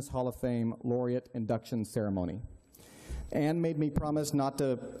 2016 Business Hall of Fame Laureate Induction Ceremony. Anne made me promise not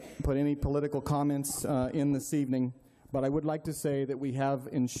to put any political comments in this evening, but I would like to say that we have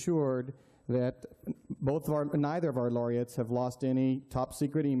ensured that neither of our laureates have lost any top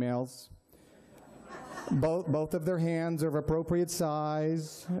secret emails. Both of their hands are of appropriate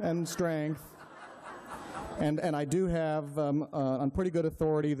size and strength. And I do have on pretty good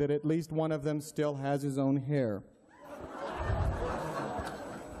authority that at least one of them still has his own hair.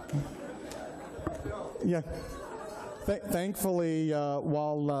 Yeah. Thankfully,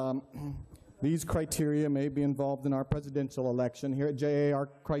 while these criteria may be involved in our presidential election, here at JA our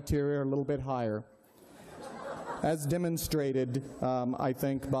criteria are a little bit higher, as demonstrated, I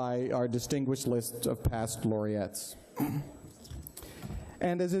think, by our distinguished list of past laureates.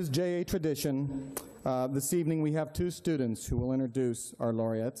 And as is JA tradition, this evening we have 2 students who will introduce our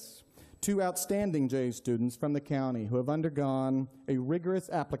laureates, 2 outstanding JA students from the county who have undergone a rigorous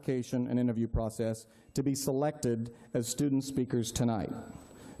application and interview process to be selected as student speakers tonight.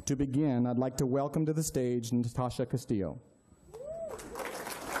 To begin, I'd like to welcome to the stage Natasha Castillo.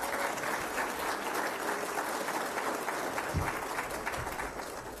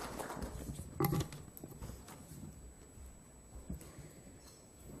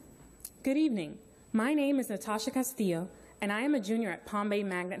 Good evening. My name is Natasha Castillo, and I am a junior at Palm Bay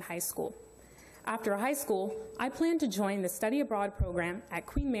Magnet High School. After high school, I plan to join the study abroad program at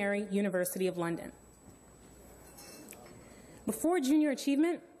Queen Mary, University of London. Before junior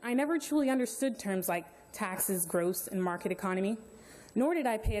achievement, I never truly understood terms like taxes, gross, and market economy, nor did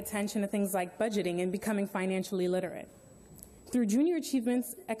I pay attention to things like budgeting and becoming financially literate. Through junior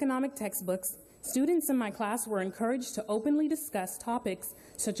achievement's economic textbooks, students in my class were encouraged to openly discuss topics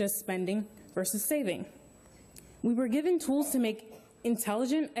such as spending versus saving. We were given tools to make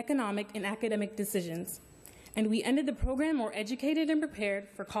intelligent economic and academic decisions, and we ended the program more educated and prepared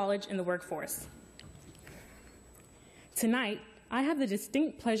for college and the workforce. Tonight, I have the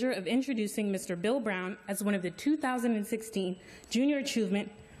distinct pleasure of introducing Mr. Bill Brown as one of the 2016 Junior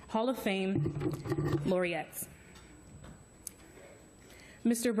Achievement Hall of Fame laureates.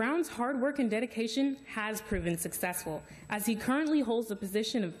 Mr. Brown's hard work and dedication has proven successful, as he currently holds the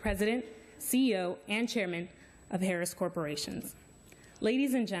position of President CEO, and Chairman of Harris Corporations.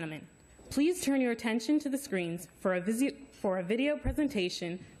 Ladies and gentlemen, please turn your attention to the screens for a video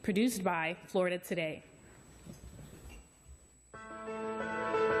presentation produced by Florida Today.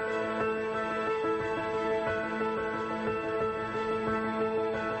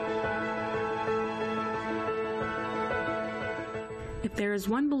 If there is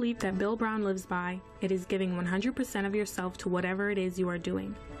one belief that Bill Brown lives by, it is giving 100% of yourself to whatever it is you are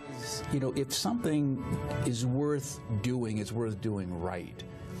doing. You know, if something is worth doing, it's worth doing right.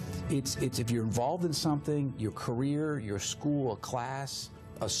 It's if you're involved in something, your career, your school, a class,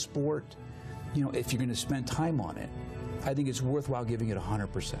 a sport, you know, if you're going to spend time on it, I think it's worthwhile giving it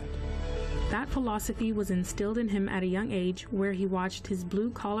 100%. That philosophy was instilled in him at a young age, where he watched his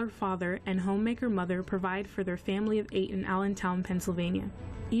blue-collar father and homemaker mother provide for their family of 8 in Allentown, Pennsylvania.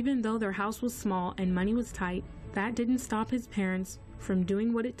 Even though their house was small and money was tight, that didn't stop his parents from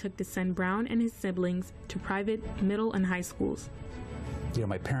doing what it took to send Brown and his siblings to private middle and high schools. You know,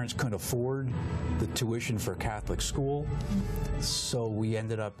 my parents couldn't afford the tuition for Catholic school, so we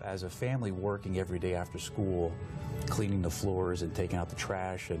ended up as a family working every day after school, cleaning the floors and taking out the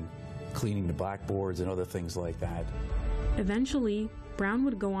trash and cleaning the blackboards and other things like that. Eventually, Brown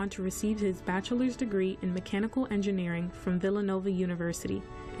would go on to receive his bachelor's degree in mechanical engineering from Villanova University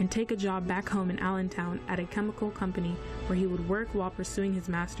and take a job back home in Allentown at a chemical company where he would work while pursuing his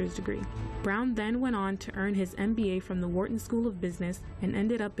master's degree. Brown then went on to earn his MBA from the Wharton School of Business and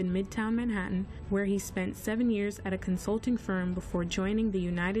ended up in Midtown Manhattan, where he spent 7 years at a consulting firm before joining the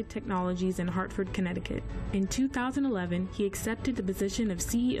United Technologies in Hartford, Connecticut. In 2011, he accepted the position of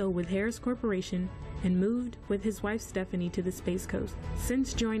CEO with Harris Corporation and moved with his wife Stephanie to the Space Coast.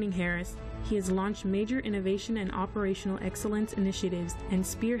 Since joining Harris, he has launched major innovation and operational excellence initiatives and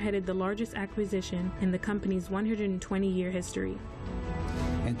spearheaded the largest acquisition in the company's 120-year history.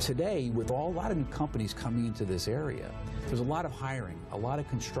 And today, with a lot of new companies coming into this area, there's a lot of hiring, a lot of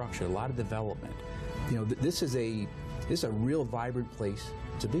construction, a lot of development. You know, this is a real vibrant place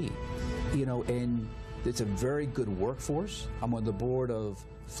to be. You know, and it's a very good workforce. I'm on the board of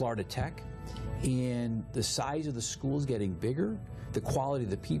Florida Tech, and the size of the school is getting bigger. The quality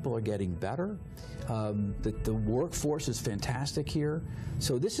of the people are getting better. The workforce is fantastic here.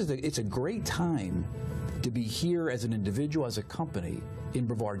 So it's a great time to be here as an individual, as a company in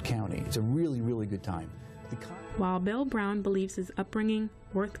Brevard County. It's a really, really good time. While Bill Brown believes his upbringing,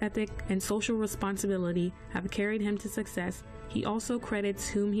 work ethic, and social responsibility have carried him to success, he also credits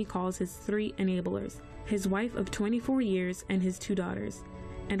whom he calls his 3 enablers: his wife of 24 years and his 2 daughters.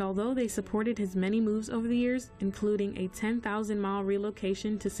 And although they supported his many moves over the years, including a 10,000-mile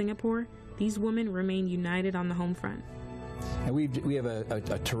relocation to Singapore, these women remain united on the home front. And we have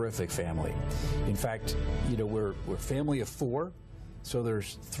a terrific family. In fact, you know, we're a family of 4, so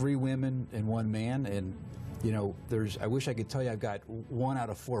there's 3 women and 1 man, and you know, I wish I could tell you I've got 1 out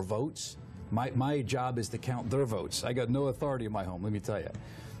of 4 votes. My job is to count their votes. I got no authority in my home, let me tell you.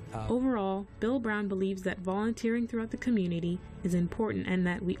 Overall, Bill Brown believes that volunteering throughout the community is important and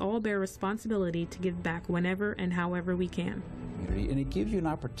that we all bear responsibility to give back whenever and however we can. And it gives you an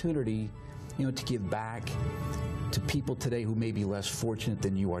opportunity, you know, to give back to people today who may be less fortunate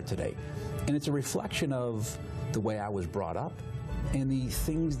than you are today. And it's a reflection of the way I was brought up and the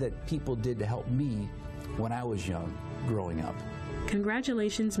things that people did to help me when I was young, growing up.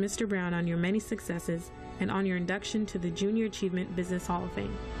 Congratulations, Mr. Brown, on your many successes and on your induction to the Junior Achievement Business Hall of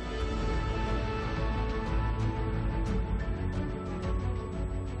Fame.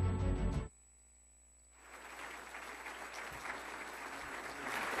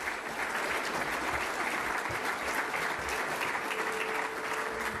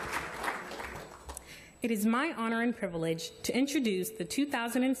 It is my honor and privilege to introduce the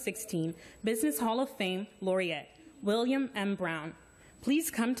 2016 Business Hall of Fame laureate, William M. Brown. Please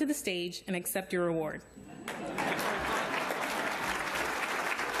come to the stage and accept your award.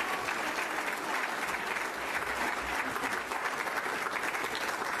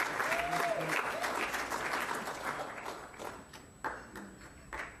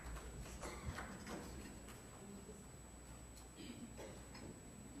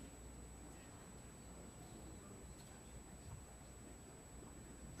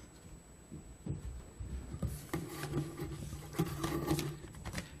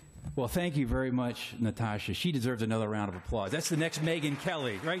 Well, thank you very much, Natasha. She deserves another round of applause. That's the next Megyn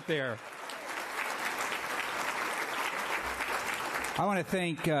Kelly, right there. I want to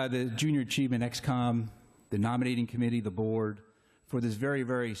thank the Junior Achievement XCOM, the nominating committee, the board, for this very,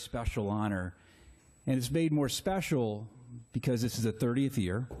 very special honor. And it's made more special because this is the 30th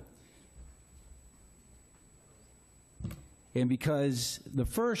year. and because the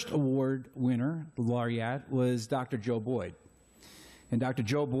first award winner, the laureate, was Dr. Joe Boyd. And Dr.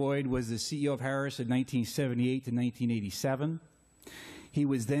 Joe Boyd was the CEO of Harris in 1978 to 1987. He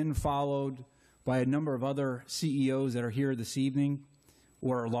was then followed by a number of other CEOs that are here this evening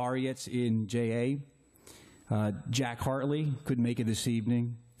or are laureates in JA. Jack Hartley couldn't make it this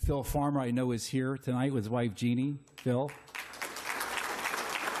evening. Phil Farmer, I know, is here tonight with his wife, Jeannie. Phil.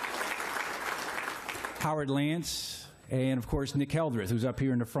 Howard Lance, and of course, Nick Heldreth, who's up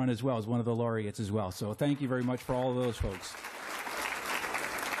here in the front as well, is one of the laureates as well. So thank you very much for all of those folks.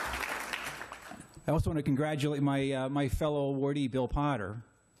 I also want to congratulate my fellow awardee, Bill Potter,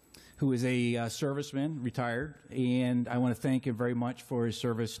 who is a serviceman, retired, and I want to thank him very much for his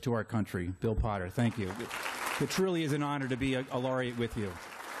service to our country. Bill Potter, thank you. It truly is an honor to be a laureate with you.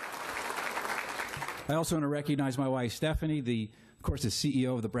 I also want to recognize my wife, Stephanie, of course, the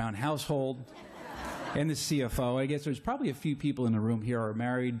CEO of the Brown household, and the CFO. I guess there's probably a few people in the room here are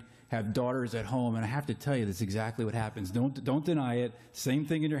married, have daughters at home, and I have to tell you, that's exactly what happens. Don't deny it. Same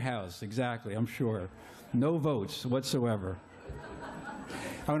thing in your house, exactly, I'm sure. No votes whatsoever.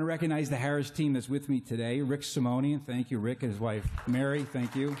 I want to recognize the Harris team that's with me today. Rick Simonian, thank you, Rick, and his wife, Mary,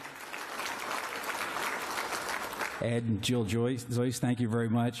 thank you. Ed and Jill Joyce, thank you very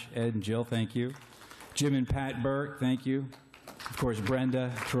much. Ed and Jill, thank you. Jim and Pat Burke, thank you. Of course,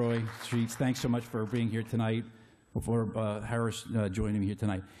 Brenda, Troy, Streets, thanks so much for being here tonight, for Harris joining me here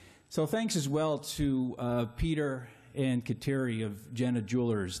tonight. So thanks as well to Peter and Kateri of Jenna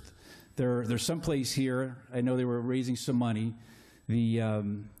Jewelers. They're someplace here. I know they were raising some money.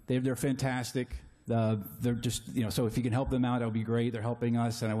 They're fantastic. They're just, so if you can help them out, that would be great. They're helping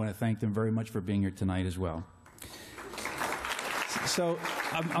us, and I want to thank them very much for being here tonight as well. So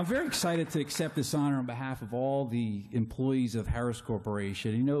I'm very excited to accept this honor on behalf of all the employees of Harris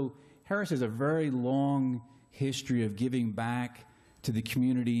Corporation. Harris has a very long history of giving back to the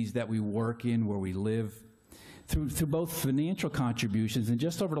communities that we work in, where we live, through both financial contributions, and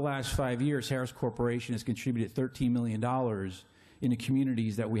just over the last 5 years, Harris Corporation has contributed $13 million in the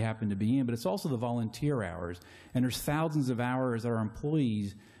communities that we happen to be in, but it's also the volunteer hours. And there's thousands of hours that our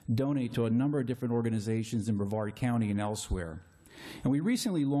employees donate to a number of different organizations in Brevard County and elsewhere. And we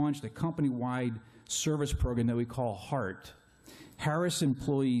recently launched a company-wide service program that we call HEART, Harris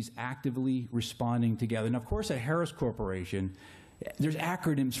Employees Actively Responding Together. And of course, at Harris Corporation, there's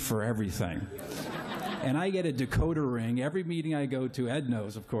acronyms for everything. And I get a decoder ring every meeting I go to. Ed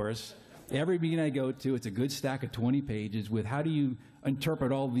knows, of course. Every meeting I go to, it's a good stack of 20 pages with how do you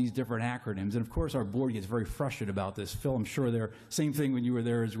interpret all these different acronyms. And of course, our board gets very frustrated about this. Phil, I'm sure they're same thing when you were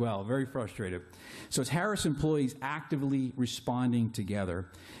there as well. Very frustrated. So it's Harris Employees Actively Responding Together.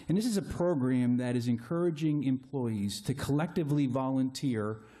 And this is a program that is encouraging employees to collectively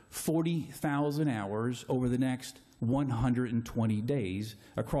volunteer 40,000 hours over the next 120 days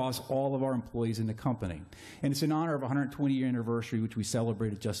across all of our employees in the company. And it's in honor of a 120-year anniversary, which we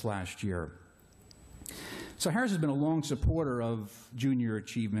celebrated just last year. So Harris has been a long supporter of junior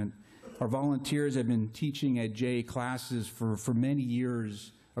achievement. Our volunteers have been teaching at JA classes for many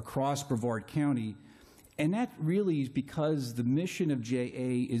years across Brevard County. And that really is because the mission of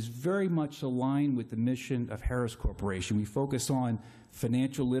JA is very much aligned with the mission of Harris Corporation. We focus on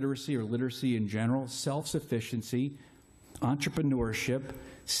financial literacy, or literacy in general, self-sufficiency, entrepreneurship,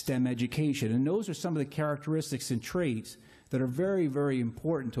 STEM education. And those are some of the characteristics and traits that are very, very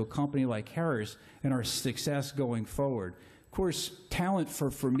important to a company like Harris and our success going forward. Of course, talent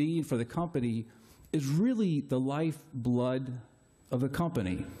for me and for the company is really the lifeblood of the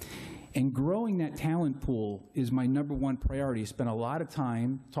company. And growing that talent pool is my #1 priority. I spent a lot of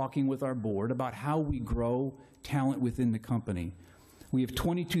time talking with our board about how we grow talent within the company. We have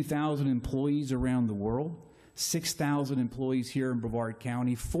 22,000 employees around the world, 6,000 employees here in Brevard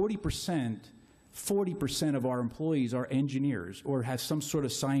County. 40% of our employees are engineers or have some sort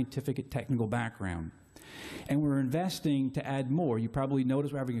of scientific and technical background. And we're investing to add more. You probably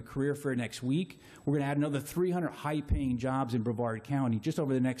noticed we're having a career fair next week. We're going to add another 300 high-paying jobs in Brevard County just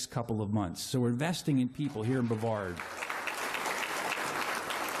over the next couple of months. So we're investing in people here in Brevard.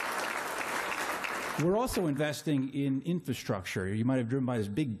 We're also investing in infrastructure. You might have driven by this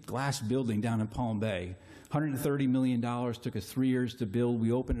big glass building down in Palm Bay. $130 million, took us 3 years to build.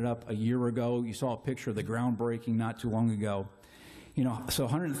 We opened it up a year ago. You saw a picture of the groundbreaking not too long ago. So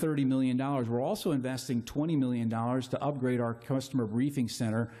 $130 million. We're also investing $20 million to upgrade our customer briefing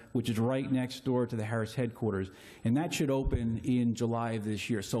center, which is right next door to the Harris headquarters. And that should open in July of this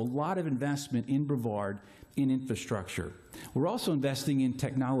year. So a lot of investment in Brevard in infrastructure. We're also investing in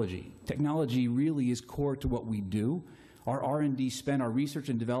technology. Technology really is core to what we do. Our R&D spend, our research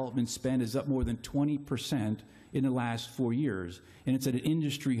and development spend is up more than 20% in the last 4 years, and it's at an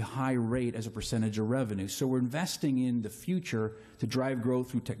industry high rate as a percentage of revenue. So we're investing in the future to drive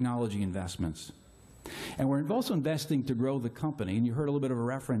growth through technology investments. And we're also investing to grow the company, and you heard a little bit of a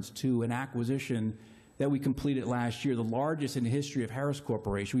reference to an acquisition that we completed last year, the largest in the history of Harris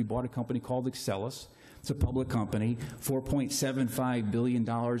Corporation. We bought a company called Excelis. It's a public company, $4.75 billion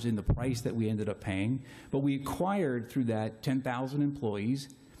in the price that we ended up paying. But we acquired through that 10,000 employees,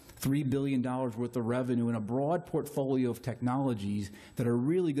 $3 billion worth of revenue, and a broad portfolio of technologies that are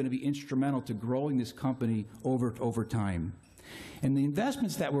really going to be instrumental to growing this company over time. And the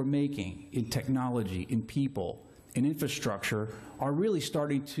investments that we're making in technology, in people, in infrastructure are really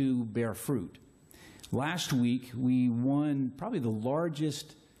starting to bear fruit. Last week, we won probably the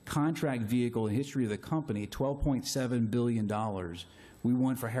largest contract vehicle in the history of the company, $12.7 billion. We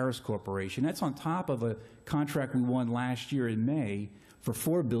won for Harris Corporation. That's on top of a contract we won last year in May for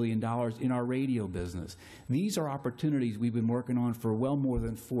 $4 billion in our radio business. These are opportunities we've been working on for well more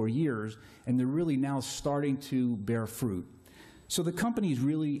than 4 years, and they're really now starting to bear fruit. So the company is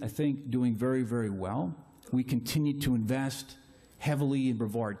really, I think, doing very, very well. We continue to invest heavily in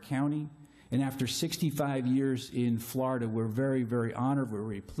Brevard County. And after 65 years in Florida, we're very, very honored, we're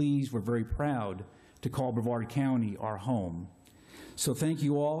very pleased, we're very proud to call Brevard County our home. So thank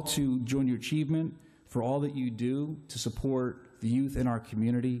you all to Junior Achievement for all that you do to support the youth in our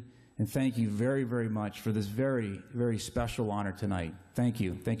community. And thank you very, very much for this very, very special honor tonight. Thank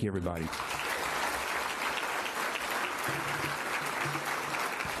you. Thank you, everybody.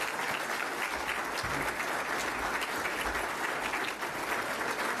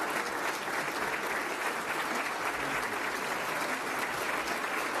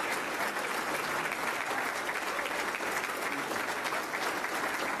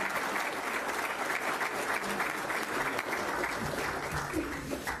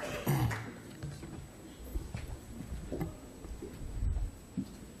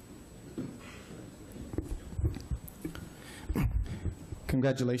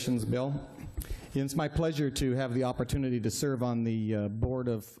 Congratulations, Bill. It's my pleasure to have the opportunity to serve on the board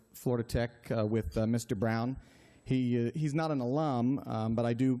of Florida Tech with Mr. Brown. He's not an alum, but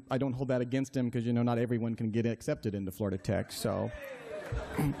I don't hold that against him because, you know, not everyone can get accepted into Florida Tech. So,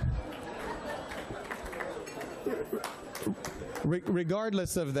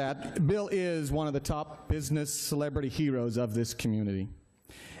 regardless of that, Bill is one of the top business celebrity heroes of this community,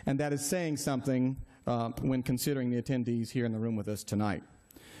 and that is saying something when considering the attendees here in the room with us tonight.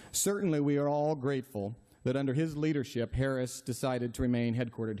 Certainly, we are all grateful that under his leadership, Harris decided to remain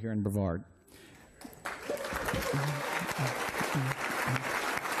headquartered here in Brevard.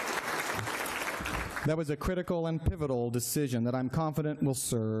 That was a critical and pivotal decision that I'm confident will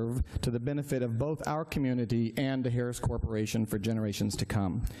serve to the benefit of both our community and the Harris Corporation for generations to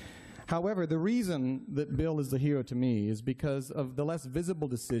come. However, the reason that Bill is the hero to me is because of the less visible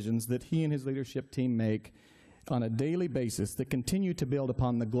decisions that he and his leadership team make on a daily basis that continue to build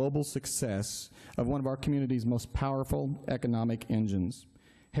upon the global success of one of our community's most powerful economic engines.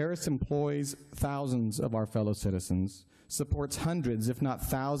 Harris employs thousands of our fellow citizens, supports hundreds, if not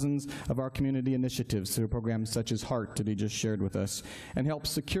thousands, of our community initiatives through programs such as HEART that he just shared with us, and helps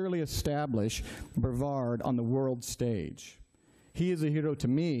securely establish Brevard on the world stage. He is a hero to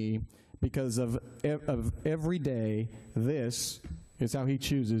me because of every day, this is how he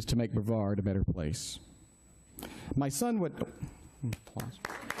chooses to make Brevard a better place. My son would...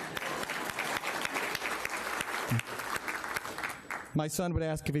 My son would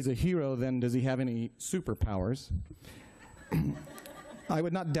ask if he's a hero, then does he have any superpowers? I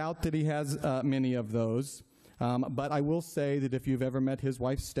would not doubt that he has many of those, but I will say that if you've ever met his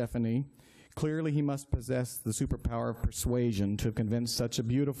wife, Stephanie, clearly he must possess the superpower of persuasion to convince such a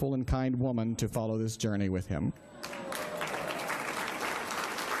beautiful and kind woman to follow this journey with him.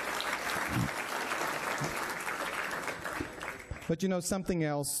 But you know, something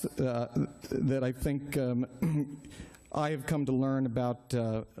else that I think I have come to learn about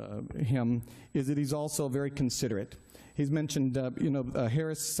him is that he's also very considerate. He's mentioned,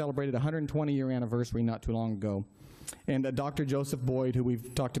 Harris celebrated a 120-year anniversary not too long ago. And Dr. Joseph Boyd, who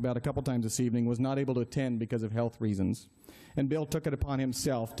we've talked about a couple times this evening, was not able to attend because of health reasons. And Bill took it upon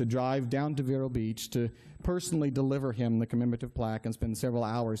himself to drive down to Vero Beach to personally deliver him the commemorative plaque and spend several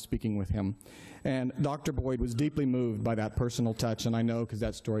hours speaking with him. And Dr. Boyd was deeply moved by that personal touch, and I know because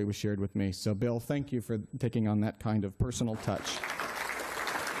that story was shared with me. So Bill, thank you for taking on that kind of personal touch.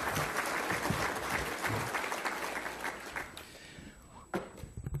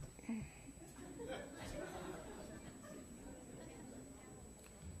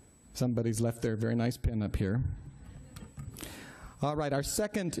 Somebody's left their very nice pen up here. All right, our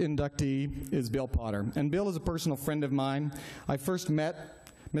second inductee is Bill Potter. And Bill is a personal friend of mine. I first met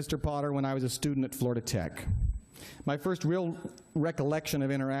Mr. Potter when I was a student at Florida Tech. My first real recollection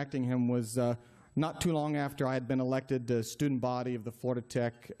of interacting him was not too long after I had been elected to student body of the Florida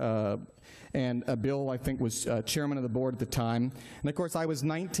Tech, and Bill, I think, was chairman of the board at the time. And of course, I was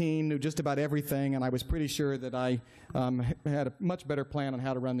 19, knew just about everything, and I was pretty sure that I had a much better plan on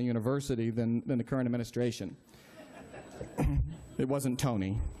how to run the university than the current administration. It wasn't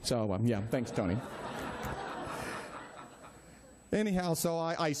Tony, so yeah, thanks, Tony. Anyhow, so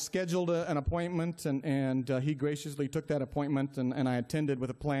I scheduled an appointment, and he graciously took that appointment, and I attended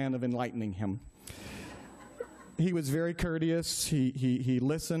with a plan of enlightening him. He was very courteous. He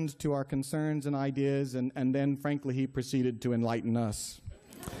listened to our concerns and ideas, and then, frankly, he proceeded to enlighten us.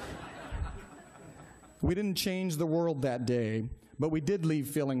 We didn't change the world that day, but we did leave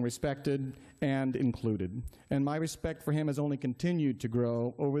feeling respected and included. And my respect for him has only continued to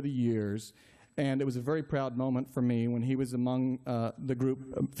grow over the years, and it was a very proud moment for me when he was among the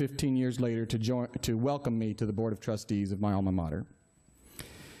group 15 years later to welcome me to the Board of Trustees of my alma mater.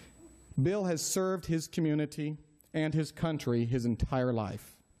 Bill has served his community and his country his entire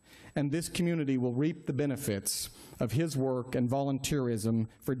life, and this community will reap the benefits of his work and volunteerism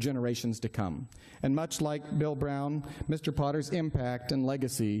for generations to come. And much like Bill Brown, Mr. Potter's impact and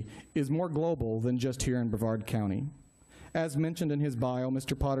legacy is more global than just here in Brevard County. As mentioned in his bio,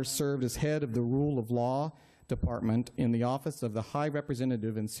 Mr. Potter served as head of the Rule of Law Department in the Office of the High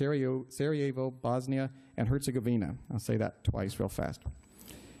Representative in Sarajevo, Bosnia, and Herzegovina. I'll say that twice real fast.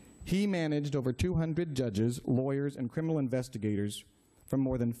 He managed over 200 judges, lawyers, and criminal investigators from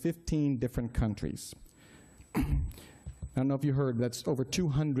more than 15 different countries. I don't know if you heard, that's over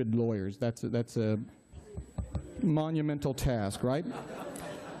 200 lawyers. That's a monumental task, right?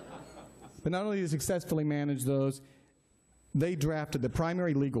 But not only did he successfully manage those, they drafted the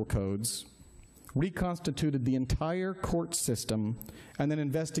primary legal codes, reconstituted the entire court system, and then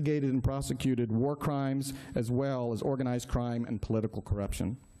investigated and prosecuted war crimes as well as organized crime and political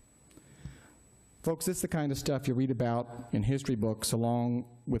corruption. Folks, this is the kind of stuff you read about in history books along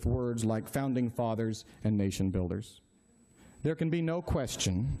with words like founding fathers and nation builders. There can be no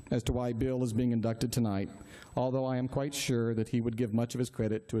question as to why Bill is being inducted tonight, although I am quite sure that he would give much of his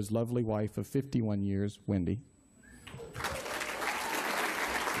credit to his lovely wife of 51 years, Wendy.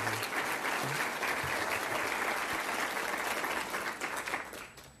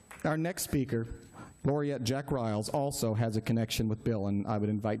 Our next speaker, Laureate Jack Riles, also has a connection with Bill, and I would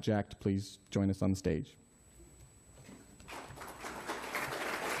invite Jack to please join us on the stage.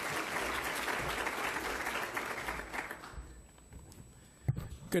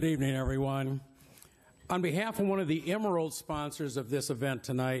 Good evening, everyone. On behalf of one of the emerald sponsors of this event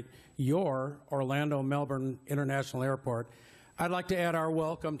tonight, your Orlando Melbourne International Airport, I'd like to add our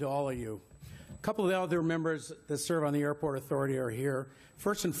welcome to all of you. A couple of the other members that serve on the Airport Authority are here.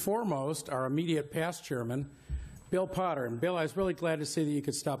 First and foremost, our immediate past chairman, Bill Potter. And Bill, I was really glad to see that you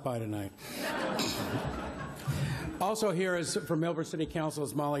could stop by tonight. Also here is from Melbourne City Council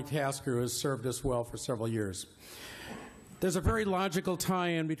is Molly Tasker, who has served us well for several years. There's a very logical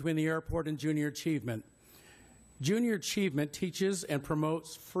tie-in between the airport and Junior Achievement. Junior Achievement teaches and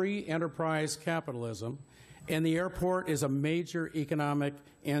promotes free enterprise capitalism, and the airport is a major economic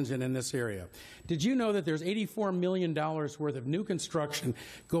engine in this area. Did you know that there's $84 million worth of new construction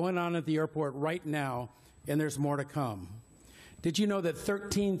going on at the airport right now, and there's more to come? Did you know that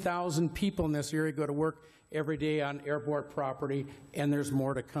 13,000 people in this area go to work every day on airport property, and there's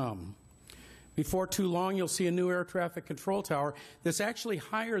more to come? Before too long, you'll see a new air traffic control tower that's actually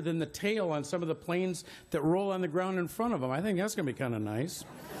higher than the tail on some of the planes that roll on the ground in front of them. I think that's going to be kind of nice.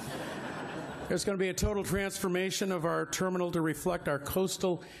 There's going to be a total transformation of our terminal to reflect our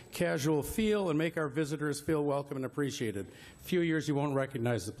coastal casual feel and make our visitors feel welcome and appreciated. A few years you won't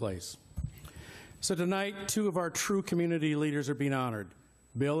recognize the place. So tonight, two of our true community leaders are being honored,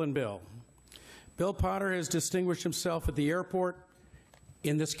 Bill and Bill. Bill Potter has distinguished himself at the airport,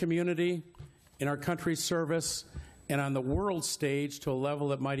 in this community, in our country's service, and on the world stage to a level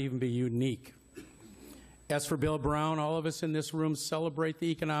that might even be unique. As for Bill Brown, all of us in this room celebrate the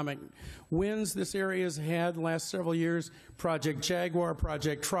economic wins this area has had the last several years, Project Jaguar,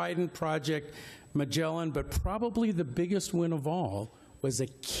 Project Trident, Project Magellan, but probably the biggest win of all was a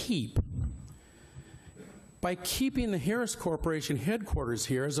keep. By keeping the Harris Corporation headquarters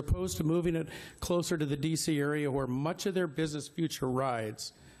here, as opposed to moving it closer to the D.C. area where much of their business future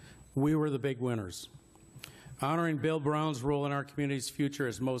rides, we were the big winners. Honoring Bill Brown's role in our community's future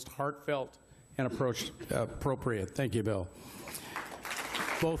is most heartfelt and appropriate. Thank you, Bill.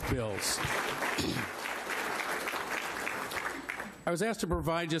 Both Bills. was asked to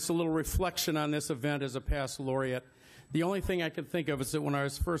provide just a little reflection on this event as a past laureate. The only thing I could think of is that when I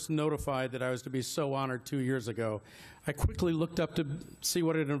was first notified that I was to be so honored 2 years ago, I quickly looked up to see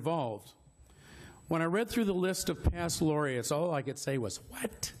what it involved. When I read through the list of past laureates, all I could say was,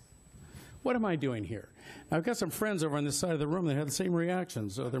 what? What am I doing here? Now, I've got some friends over on this side of the room that had the same reaction,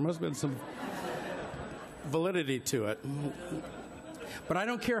 so there must have been some validity to it. But I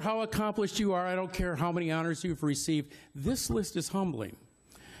don't care how accomplished you are. I don't care how many honors you've received. This list is humbling.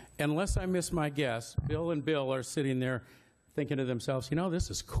 Unless I miss my guess, Bill and Bill are sitting there thinking to themselves, you know, this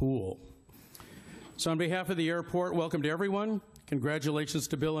is cool. So on behalf of the airport, welcome to everyone. Congratulations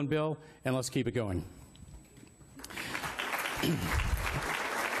to Bill and Bill, and let's keep it going.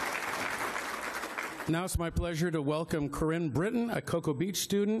 Now it's my pleasure to welcome Corinne Britton, a Cocoa Beach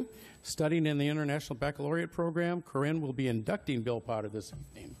student studying in the International Baccalaureate program. Corinne will be inducting Bill Potter this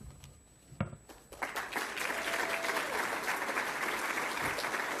evening.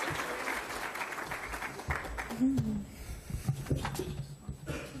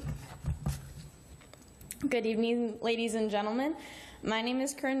 Good evening, ladies and gentlemen. My name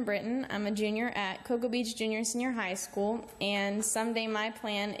is Corinne Britton. I'm a junior at Cocoa Beach Junior Senior High School, and someday my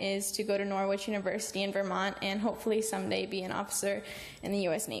plan is to go to Norwich University in Vermont and hopefully someday be an officer in the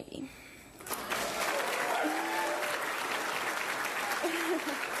U.S. Navy.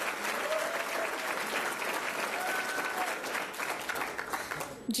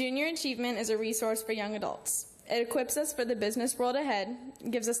 Junior Achievement is a resource for young adults. It equips us for the business world ahead,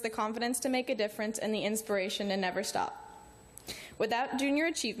 gives us the confidence to make a difference, and the inspiration to never stop. Without Junior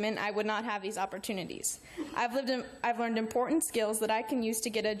Achievement, I would not have these opportunities. I've learned important skills that I can use to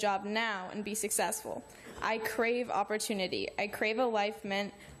get a job now and be successful. I crave opportunity. I crave a life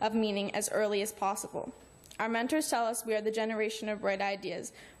of meaning as early as possible. Our mentors tell us we are the generation of bright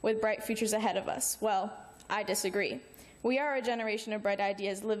ideas with bright futures ahead of us. Well, I disagree. We are a generation of bright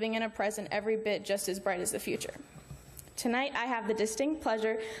ideas living in a present every bit just as bright as the future. Tonight, I have the distinct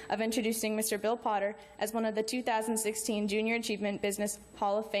pleasure of introducing Mr. Bill Potter as one of the 2016 Junior Achievement Business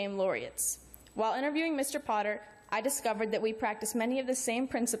Hall of Fame laureates. While interviewing Mr. Potter, I discovered that we practice many of the same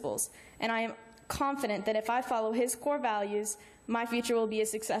principles, and I am confident that if I follow his core values, my future will be as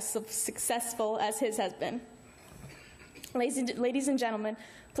successful as his has been. Ladies and gentlemen,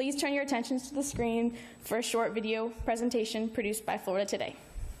 please turn your attentions to the screen for a short video presentation produced by Florida Today.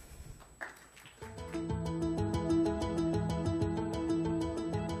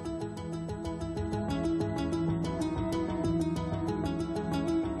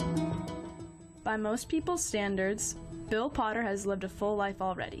 By most people's standards, Bill Potter has lived a full life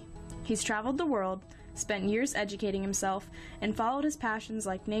already. He's traveled the world, spent years educating himself, and followed his passions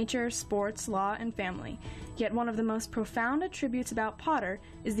like nature, sports, law, and family. Yet one of the most profound attributes about Potter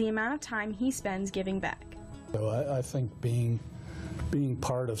is the amount of time he spends giving back. So I think being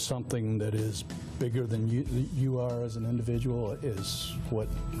part of something that is bigger than you are as an individual is what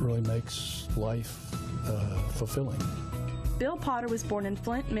really makes life fulfilling. Bill Potter was born in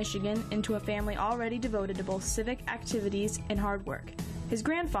Flint, Michigan, into a family already devoted to both civic activities and hard work. His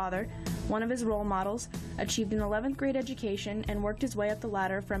grandfather, one of his role models, achieved an 11th grade education and worked his way up the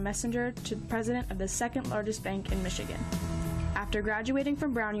ladder from messenger to president of the second largest bank in Michigan. After graduating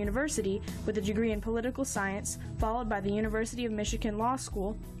from Brown University with a degree in political science, followed by the University of Michigan Law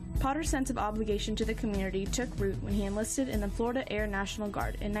School, Potter's sense of obligation to the community took root when he enlisted in the Florida Air National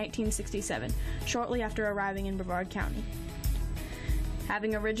Guard in 1967, shortly after arriving in Brevard County.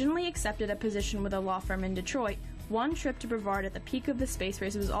 Having originally accepted a position with a law firm in Detroit, one trip to Brevard at the peak of the space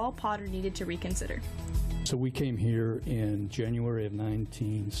race was all Potter needed to reconsider. So we came here in January of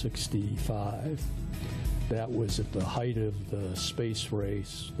 1965. That was at the height of the space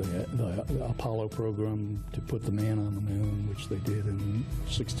race, the Apollo program to put the man on the moon, which they did in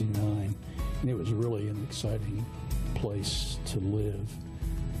 '69. And it was really an exciting place to live.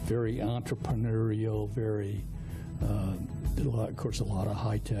 Very entrepreneurial, very of course, a lot of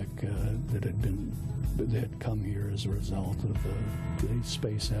high tech that had come here as a result of the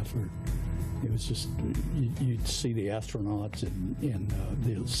space effort. It was just, you'd see the astronauts and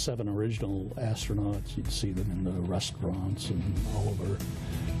the 7 original astronauts, you'd see them in the restaurants and all over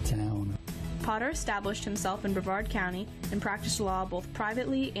town. Potter established himself in Brevard County and practiced law both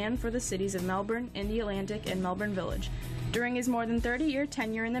privately and for the cities of Melbourne, Indy Atlantic, and Melbourne Village. During his more than 30-year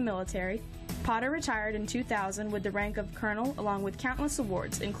tenure in the military, Potter retired in 2000 with the rank of colonel, along with countless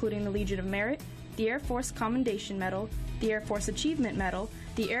awards, including the Legion of Merit, the Air Force Commendation Medal, the Air Force Achievement Medal,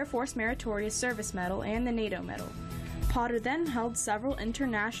 the Air Force Meritorious Service Medal, and the NATO Medal. Potter then held several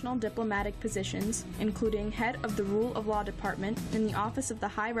international diplomatic positions, including head of the Rule of Law Department in the Office of the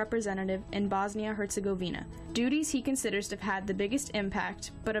High Representative in Bosnia-Herzegovina, duties he considers to have had the biggest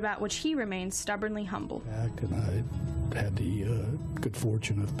impact, but about which he remains stubbornly humble. Back, and I had the good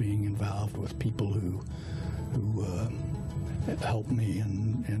fortune of being involved with people who helped me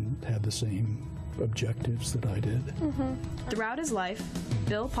and had the same objectives that I did. Throughout his life,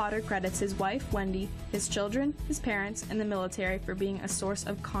 Bill Potter credits his wife, Wendy, his children, his parents, and the military for being a source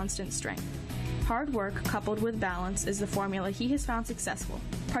of constant strength. Hard work coupled with balance is the formula he has found successful,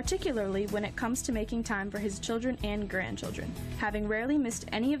 particularly when it comes to making time for his children and grandchildren. Having rarely missed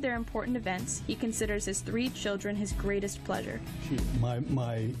any of their important events, he considers his 3 children his greatest pleasure. My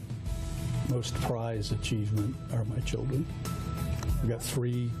most prized achievement are my children. I've got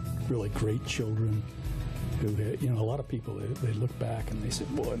 3 really great children who, a lot of people, they look back and they say,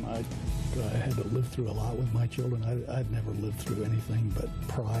 boy, I had to live through a lot with my children. I'd never lived through anything but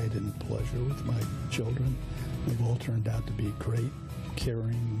pride and pleasure with my children. They've all turned out to be great,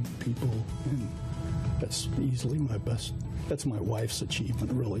 caring people, and that's easily my best. That's my wife's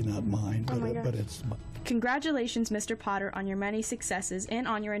achievement, really, not mine, but it's mine. Congratulations, Mr. Potter, on your many successes and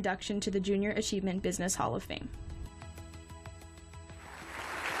on your induction to the Junior Achievement Business Hall of Fame.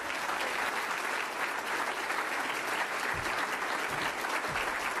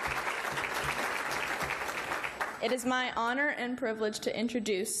 It is my honor and privilege to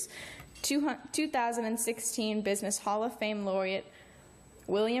introduce 2016 Business Hall of Fame laureate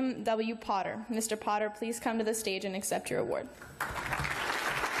William W. Potter. Mr. Potter, please come to the stage and accept your award.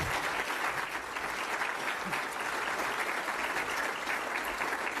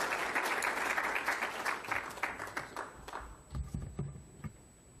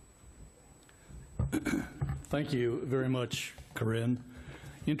 Thank you very much, Corinne.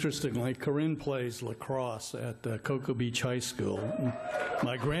 Interestingly, Corinne plays lacrosse at Cocoa Beach High School.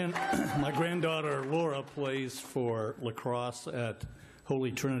 My granddaughter Laura plays for lacrosse at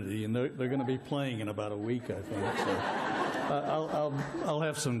Holy Trinity, and they're going to be playing in about a week, I think. So I'll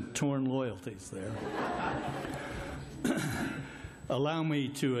have some torn loyalties there. Allow me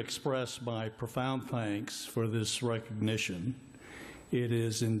to express my profound thanks for this recognition. It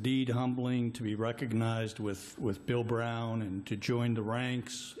is indeed humbling to be recognized with Bill Brown and to join the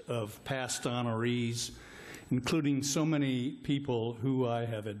ranks of past honorees, including so many people who I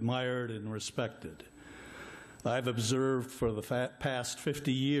have admired and respected. I've observed for the past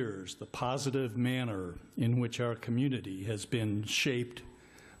 50 years the positive manner in which our community has been shaped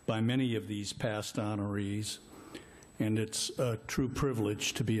by many of these past honorees, and it's a true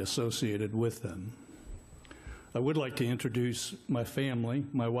privilege to be associated with them. I would like to introduce my family.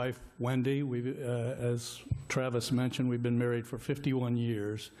 My wife, Wendy, as Travis mentioned, we've been married for 51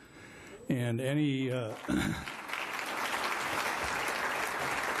 years. And anything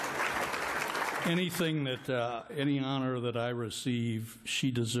that, any honor that I receive,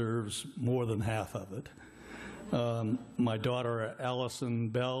 she deserves more than half of it. My daughter, Allison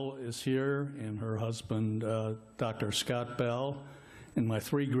Bell, is here, and her husband, Dr. Scott Bell. And my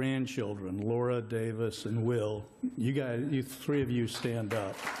 3 grandchildren, Laura, Davis, and Will. You 3 of you stand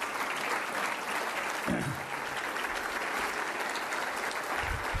up.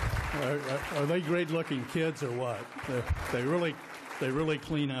 Are they great-looking kids or what? They really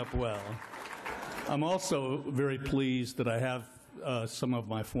clean up well. I'm also very pleased that I have some of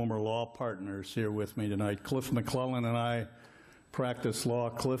my former law partners here with me tonight. Cliff McClellan and I practice law.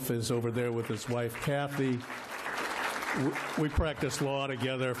 Cliff is over there with his wife, Kathy. We practiced law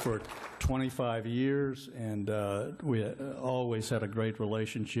together for 25 years, and we always had a great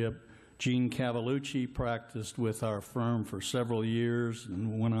relationship. Gene Cavalucci practiced with our firm for several years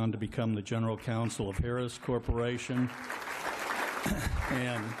and went on to become the general counsel of Harris Corporation.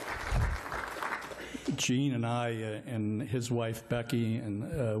 And Gene and I and his wife Becky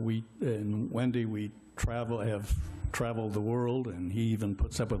and Wendy, we have traveled the world, and he even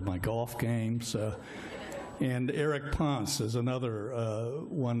puts up with my golf games. And Eric Ponce is another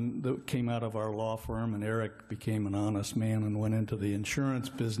one that came out of our law firm, and Eric became an honest man and went into the insurance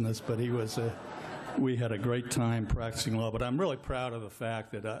business, but we had a great time practicing law. But I'm really proud of the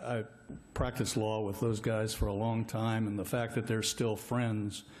fact that I practiced law with those guys for a long time, and the fact that they're still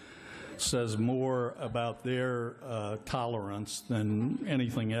friends says more about their tolerance than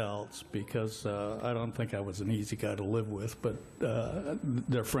anything else, because I don't think I was an easy guy to live with, but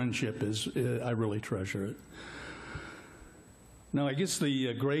their friendship I really treasure it. Now, I guess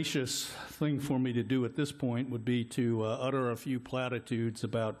the gracious thing for me to do at this point would be to utter a few platitudes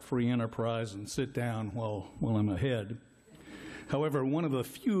about free enterprise and sit down while I'm ahead. However, one of the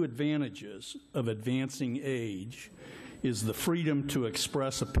few advantages of advancing age is the freedom to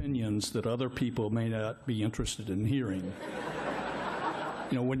express opinions that other people may not be interested in hearing.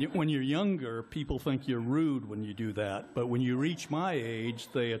 You know, when you're younger, people think you're rude when you do that, but when you reach my age,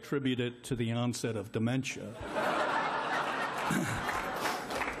 they attribute it to the onset of dementia.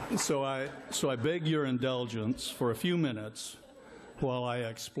 So I beg your indulgence for a few minutes while I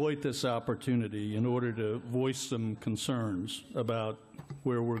exploit this opportunity in order to voice some concerns about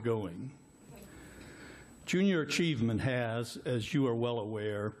where we're going. Junior Achievement has, as you are well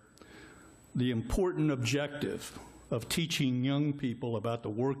aware, the important objective of teaching young people about the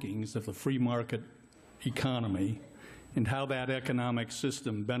workings of the free market economy and how that economic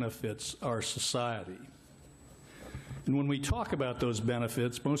system benefits our society. And when we talk about those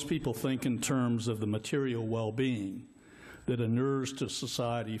benefits, most people think in terms of the material well-being that inures to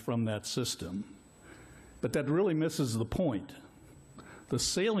society from that system. But that really misses the point. The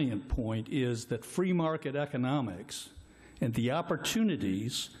salient point is that free market economics and the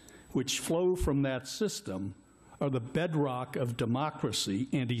opportunities which flow from that system are the bedrock of democracy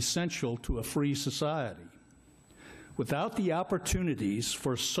and essential to a free society. Without the opportunities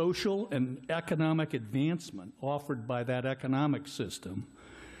for social and economic advancement offered by that economic system,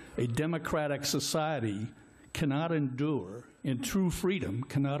 a democratic society cannot endure and true freedom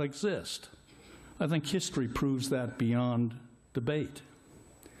cannot exist. I think history proves that beyond debate.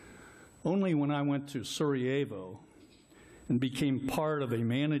 Only when I went to Sarajevo and became part of a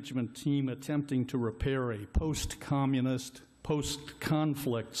management team attempting to repair a post-communist,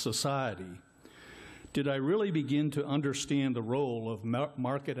 post-conflict society did I really begin to understand the role of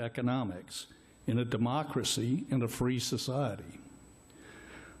market economics in a democracy and a free society.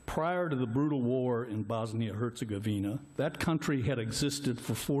 Prior to the brutal war in Bosnia-Herzegovina, that country had existed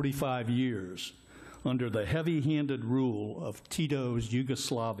for 45 years under the heavy-handed rule of Tito's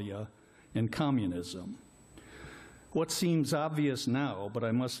Yugoslavia and communism. What seems obvious now, but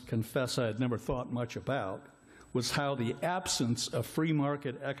I must confess I had never thought much about, was how the absence of free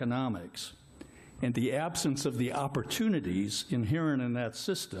market economics and the absence of the opportunities inherent in that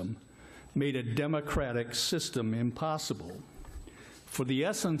system made a democratic system impossible. For the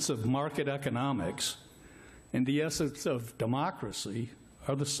essence of market economics and the essence of democracy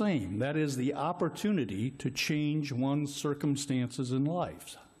are the same. That is, the opportunity to change one's circumstances in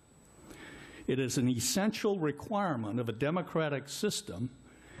life. It is an essential requirement of a democratic system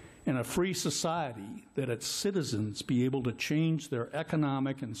and a free society that its citizens be able to change their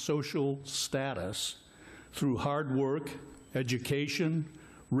economic and social status through hard work, education,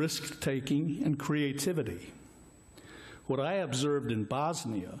 risk-taking, and creativity. What I observed in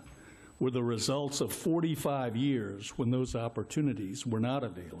Bosnia were the results of 45 years when those opportunities were not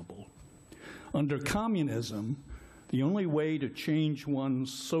available. Under communism, the only way to change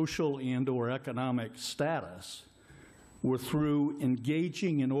one's social and/or economic status were through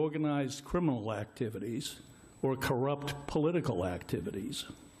engaging in organized criminal activities or corrupt political activities.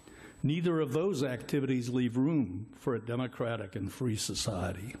 Neither of those activities leave room for a democratic and free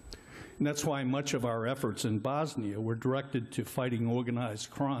society. And that's why much of our efforts in Bosnia were directed to fighting organized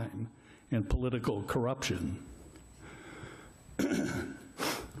crime and political corruption.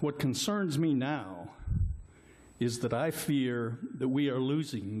 What concerns me now is that I fear that we are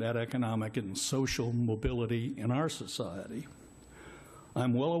losing that economic and social mobility in our society.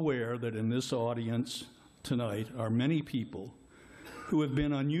 I'm well aware that in this audience tonight are many people who have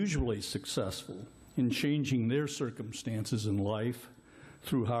been unusually successful in changing their circumstances in life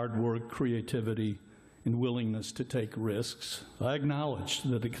through hard work, creativity, and willingness to take risks. I acknowledge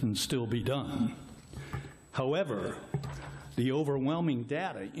that it can still be done. However, the overwhelming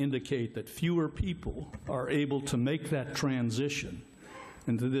data indicate that fewer people are able to make that transition,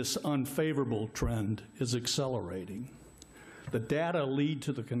 and that this unfavorable trend is accelerating. The data lead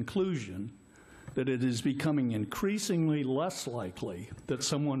to the conclusion that it is becoming increasingly less likely that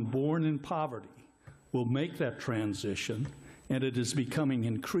someone born in poverty will make that transition, and it is becoming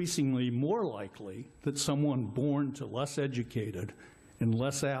increasingly more likely that someone born to less educated and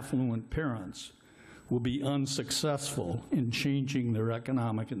less affluent parents will be unsuccessful in changing their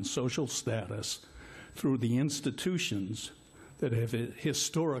economic and social status through the institutions that have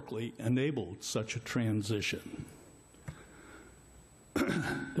historically enabled such a transition.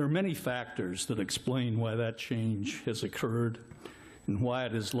 There are many factors that explain why that change has occurred and why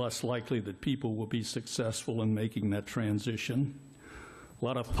it is less likely that people will be successful in making that transition. A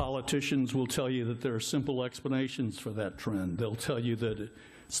lot of politicians will tell you that there are simple explanations for that trend. They'll tell you that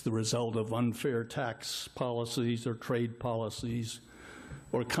it's the result of unfair tax policies or trade policies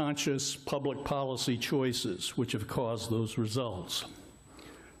or conscious public policy choices which have caused those results.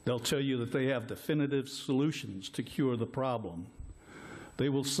 They'll tell you that they have definitive solutions to cure the problem. They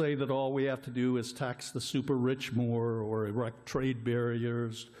will say that all we have to do is tax the super rich more, or erect trade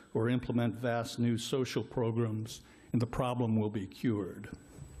barriers, or implement vast new social programs, and the problem will be cured.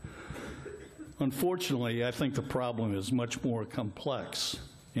 Unfortunately, I think the problem is much more complex,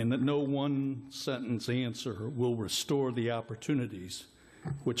 and that no one-sentence answer will restore the opportunities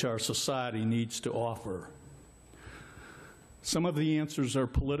which our society needs to offer. Some of the answers are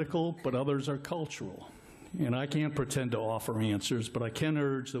political, but others are cultural. And I can't pretend to offer answers, but I can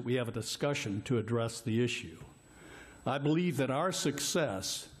urge that we have a discussion to address the issue. I believe that our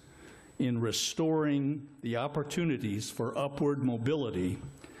success in restoring the opportunities for upward mobility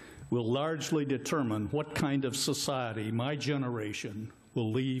will largely determine what kind of society my generation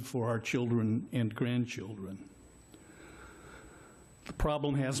will leave for our children and grandchildren. The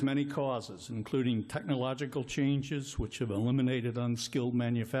problem has many causes, including technological changes which have eliminated unskilled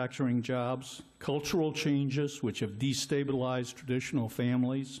manufacturing jobs, cultural changes which have destabilized traditional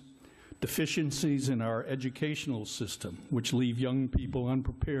families, deficiencies in our educational system which leave young people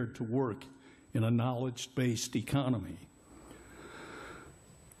unprepared to work in a knowledge-based economy.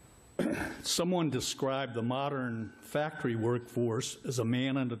 Someone described the modern factory workforce as a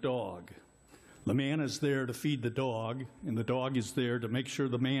man and a dog. The man is there to feed the dog, and the dog is there to make sure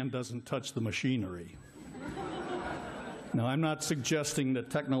the man doesn't touch the machinery. Now, I'm not suggesting that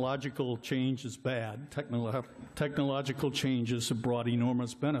technological change is bad. Technological changes have brought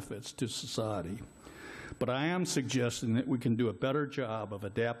enormous benefits to society. But I am suggesting that we can do a better job of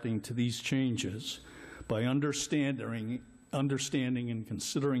adapting to these changes by understanding and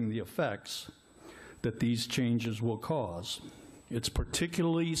considering the effects that these changes will cause. It's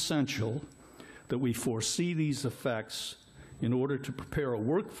particularly essential that we foresee these effects in order to prepare a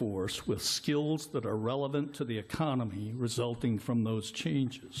workforce with skills that are relevant to the economy resulting from those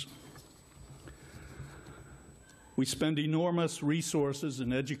changes. We spend enormous resources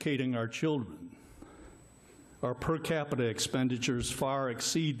in educating our children. Our per capita expenditures far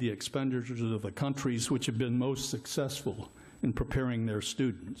exceed the expenditures of the countries which have been most successful in preparing their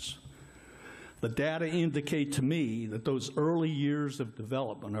students. The data indicate to me that those early years of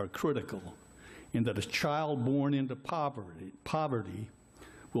development are critical, and that a child born into poverty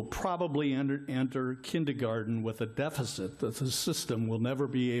will probably enter kindergarten with a deficit that the system will never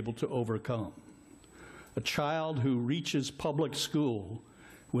be able to overcome. A child who reaches public school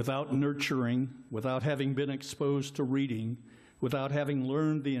without nurturing, without having been exposed to reading, without having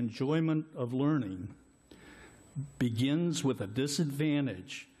learned the enjoyment of learning, begins with a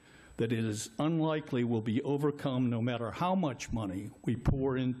disadvantage that it is unlikely will be overcome no matter how much money we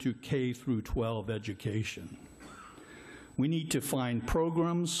pour into K through 12 education. We need to find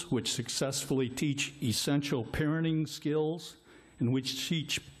programs which successfully teach essential parenting skills and which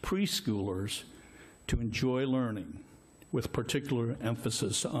teach preschoolers to enjoy learning, with particular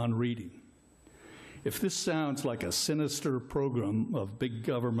emphasis on reading. If this sounds like a sinister program of big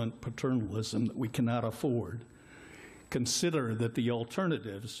government paternalism that we cannot afford, consider that the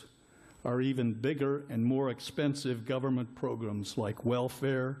alternatives are even bigger and more expensive government programs like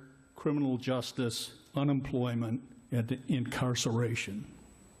welfare, criminal justice, unemployment, and incarceration.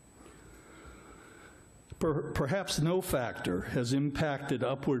 Perhaps no factor has impacted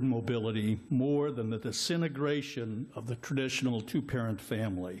upward mobility more than the disintegration of the traditional two-parent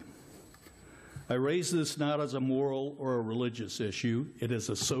family. I raise this not as a moral or a religious issue, it is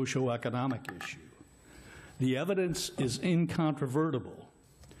a socio-economic issue. The evidence is incontrovertible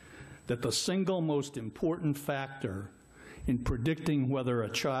that the single most important factor in predicting whether a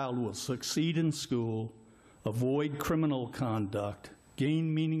child will succeed in school, avoid criminal conduct,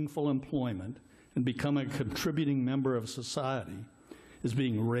 gain meaningful employment, and become a contributing member of society is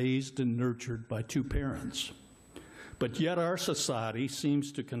being raised and nurtured by two parents. But yet our society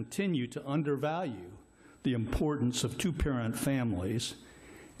seems to continue to undervalue the importance of two-parent families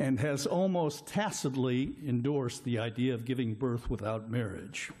and has almost tacitly endorsed the idea of giving birth without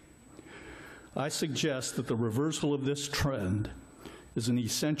marriage. I suggest that the reversal of this trend is an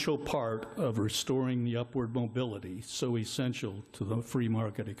essential part of restoring the upward mobility so essential to the free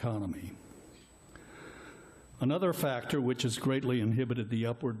market economy. Another factor which has greatly inhibited the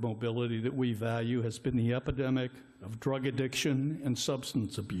upward mobility that we value has been the epidemic of drug addiction and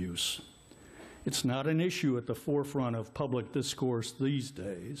substance abuse. It's not an issue at the forefront of public discourse these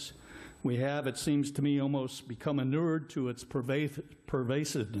days. We have, it seems to me, almost become inured to its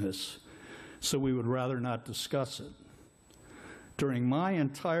pervasiveness, so we would rather not discuss it. During my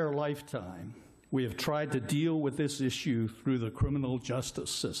entire lifetime, we have tried to deal with this issue through the criminal justice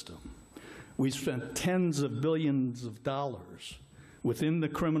system. We spent tens of billions of dollars within the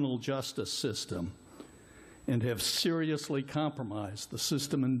criminal justice system and have seriously compromised the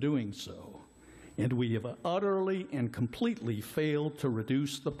system in doing so. And we have utterly and completely failed to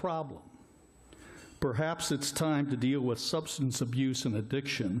reduce the problem. Perhaps it's time to deal with substance abuse and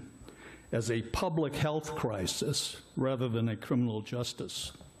addiction as a public health crisis rather than a criminal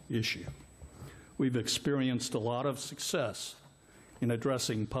justice issue. We've experienced a lot of success in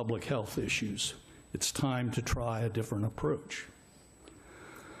addressing public health issues. It's time to try a different approach.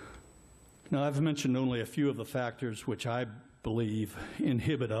 Now, I've mentioned only a few of the factors which I believe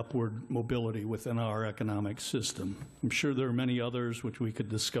inhibit upward mobility within our economic system. I'm sure there are many others which we could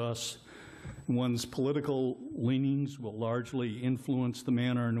discuss. One's political leanings will largely influence the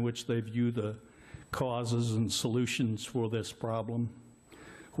manner in which they view the causes and solutions for this problem.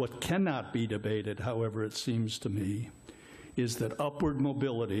 What cannot be debated, however, it seems to me, is that upward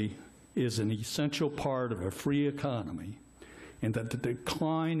mobility is an essential part of a free economy, and that the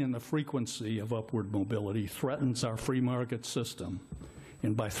decline in the frequency of upward mobility threatens our free market system,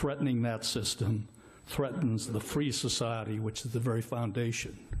 and by threatening that system, threatens the free society, which is the very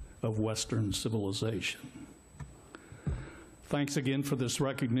foundation of Western civilization. Thanks again for this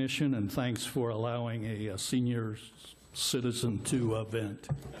recognition, and thanks for allowing a senior citizen to vent.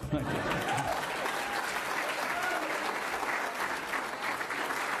 Thank you.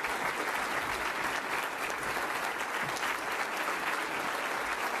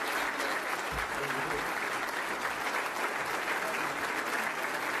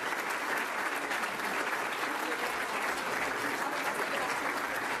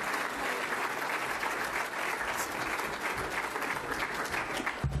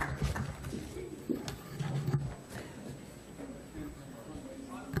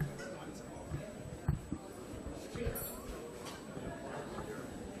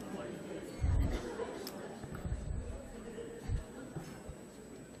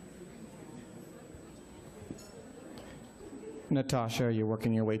 Natasha, you're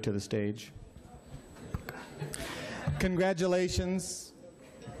working your way to the stage. Congratulations,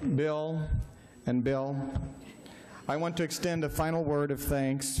 Bill and Bill. I want to extend a final word of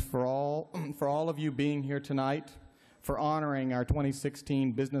thanks for all of you being here tonight, for honoring our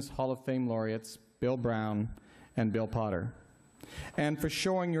 2016 Business Hall of Fame laureates, Bill Brown and Bill Potter, and for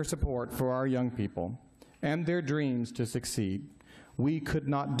showing your support for our young people and their dreams to succeed. We could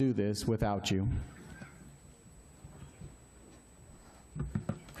not do this without you.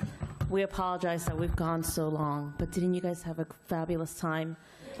 We apologize that we've gone so long, but didn't you guys have a fabulous time?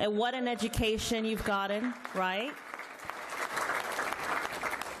 And what an education you've gotten, right?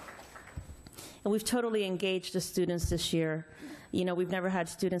 And we've totally engaged the students this year. You know, we've never had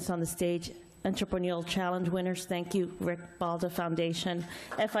students on the stage. Entrepreneurial Challenge winners, thank you, Rick Balda Foundation,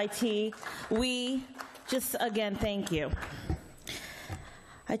 FIT. We just, again, thank you.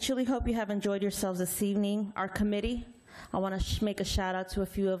 I truly hope you have enjoyed yourselves this evening. Our committee, I want to make a shout out to a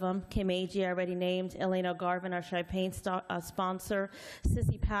few of them. Kim Agee, I already named. Elena Garvin, our champagne sponsor.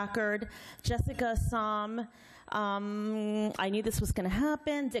 Sissy Packard. Jessica Assam. I knew this was going to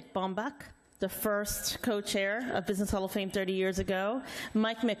happen. Dick Bombach, the first co-chair of Business Hall of Fame 30 years ago.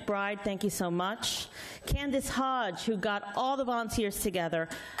 Mike McBride, thank you so much. Candace Hodge, who got all the volunteers together.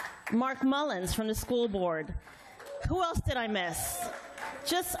 Mark Mullins from the school board. Who else did I miss?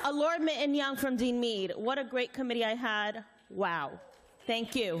 Just Lord Mitten Young from Dean Meade. What a great committee I had. Wow.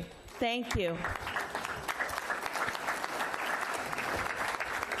 Thank you. Thank you.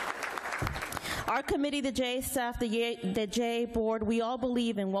 Our committee, the JA staff, the JA board, we all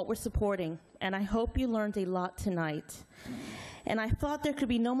believe in what we're supporting, and I hope you learned a lot tonight. And I thought there could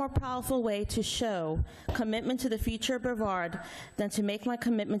be no more powerful way to show commitment to the future of Brevard than to make my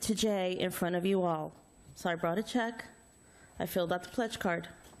commitment to Jay in front of you all. So I brought a check. I filled out the pledge card.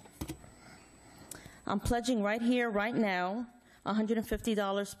 I'm pledging right here, right now,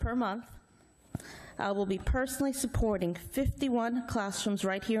 $150 per month. I will be personally supporting 51 classrooms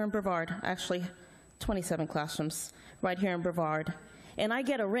right here in Brevard. Actually, 27 classrooms right here in Brevard. And I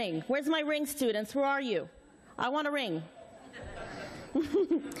get a ring. Where's my ring, students? Where are you? I want a ring.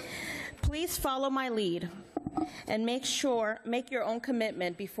 Please follow my lead and make your own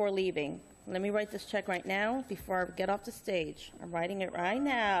commitment before leaving. Let me write this check right now before I get off the stage. I'm writing it right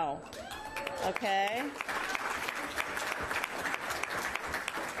now. Okay?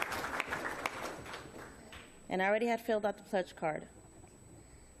 And I already had filled out the pledge card.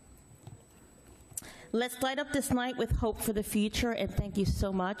 Let's light up this night with hope for the future, and thank you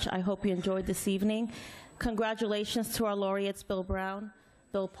so much. I hope you enjoyed this evening. Congratulations to our laureates, Bill Brown,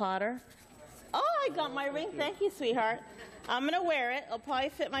 Bill Potter. Oh, I got my ring. Thank you, sweetheart. I'm going to wear it. It'll probably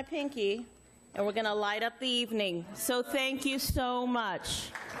fit my pinky. and we're going to light up the evening. So thank you so much.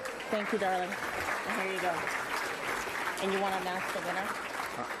 Thank you, darling. And here you go. And you want to announce the winner?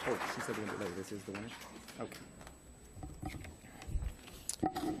 Oh, she said this is the winner? Okay.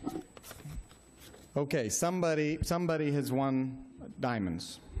 Okay, somebody has won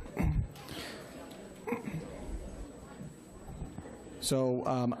diamonds. So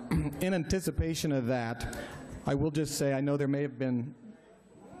in anticipation of that, I will just say I know there may have been,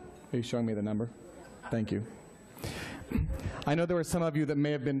 are you showing me the number? Thank you. I know there were some of you that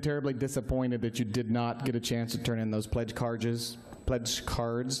may have been terribly disappointed that you did not get a chance to turn in those pledge cards.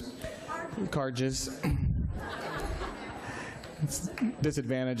 It's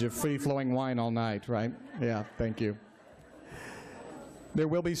disadvantage of free-flowing wine all night, right? Yeah, thank you. There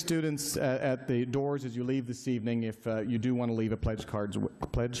will be students at the doors as you leave this evening if you do want to leave a pledge card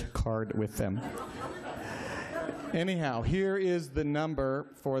with them. Anyhow, here is the number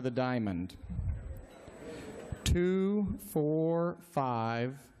for the diamond.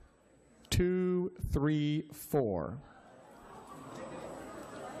 245234.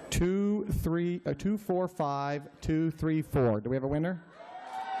 245234. Do we have a winner?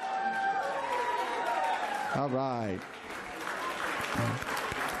 All right.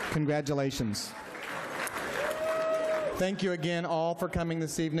 Congratulations. Thank you again all for coming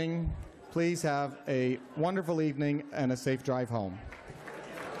this evening. Please have a wonderful evening and a safe drive home.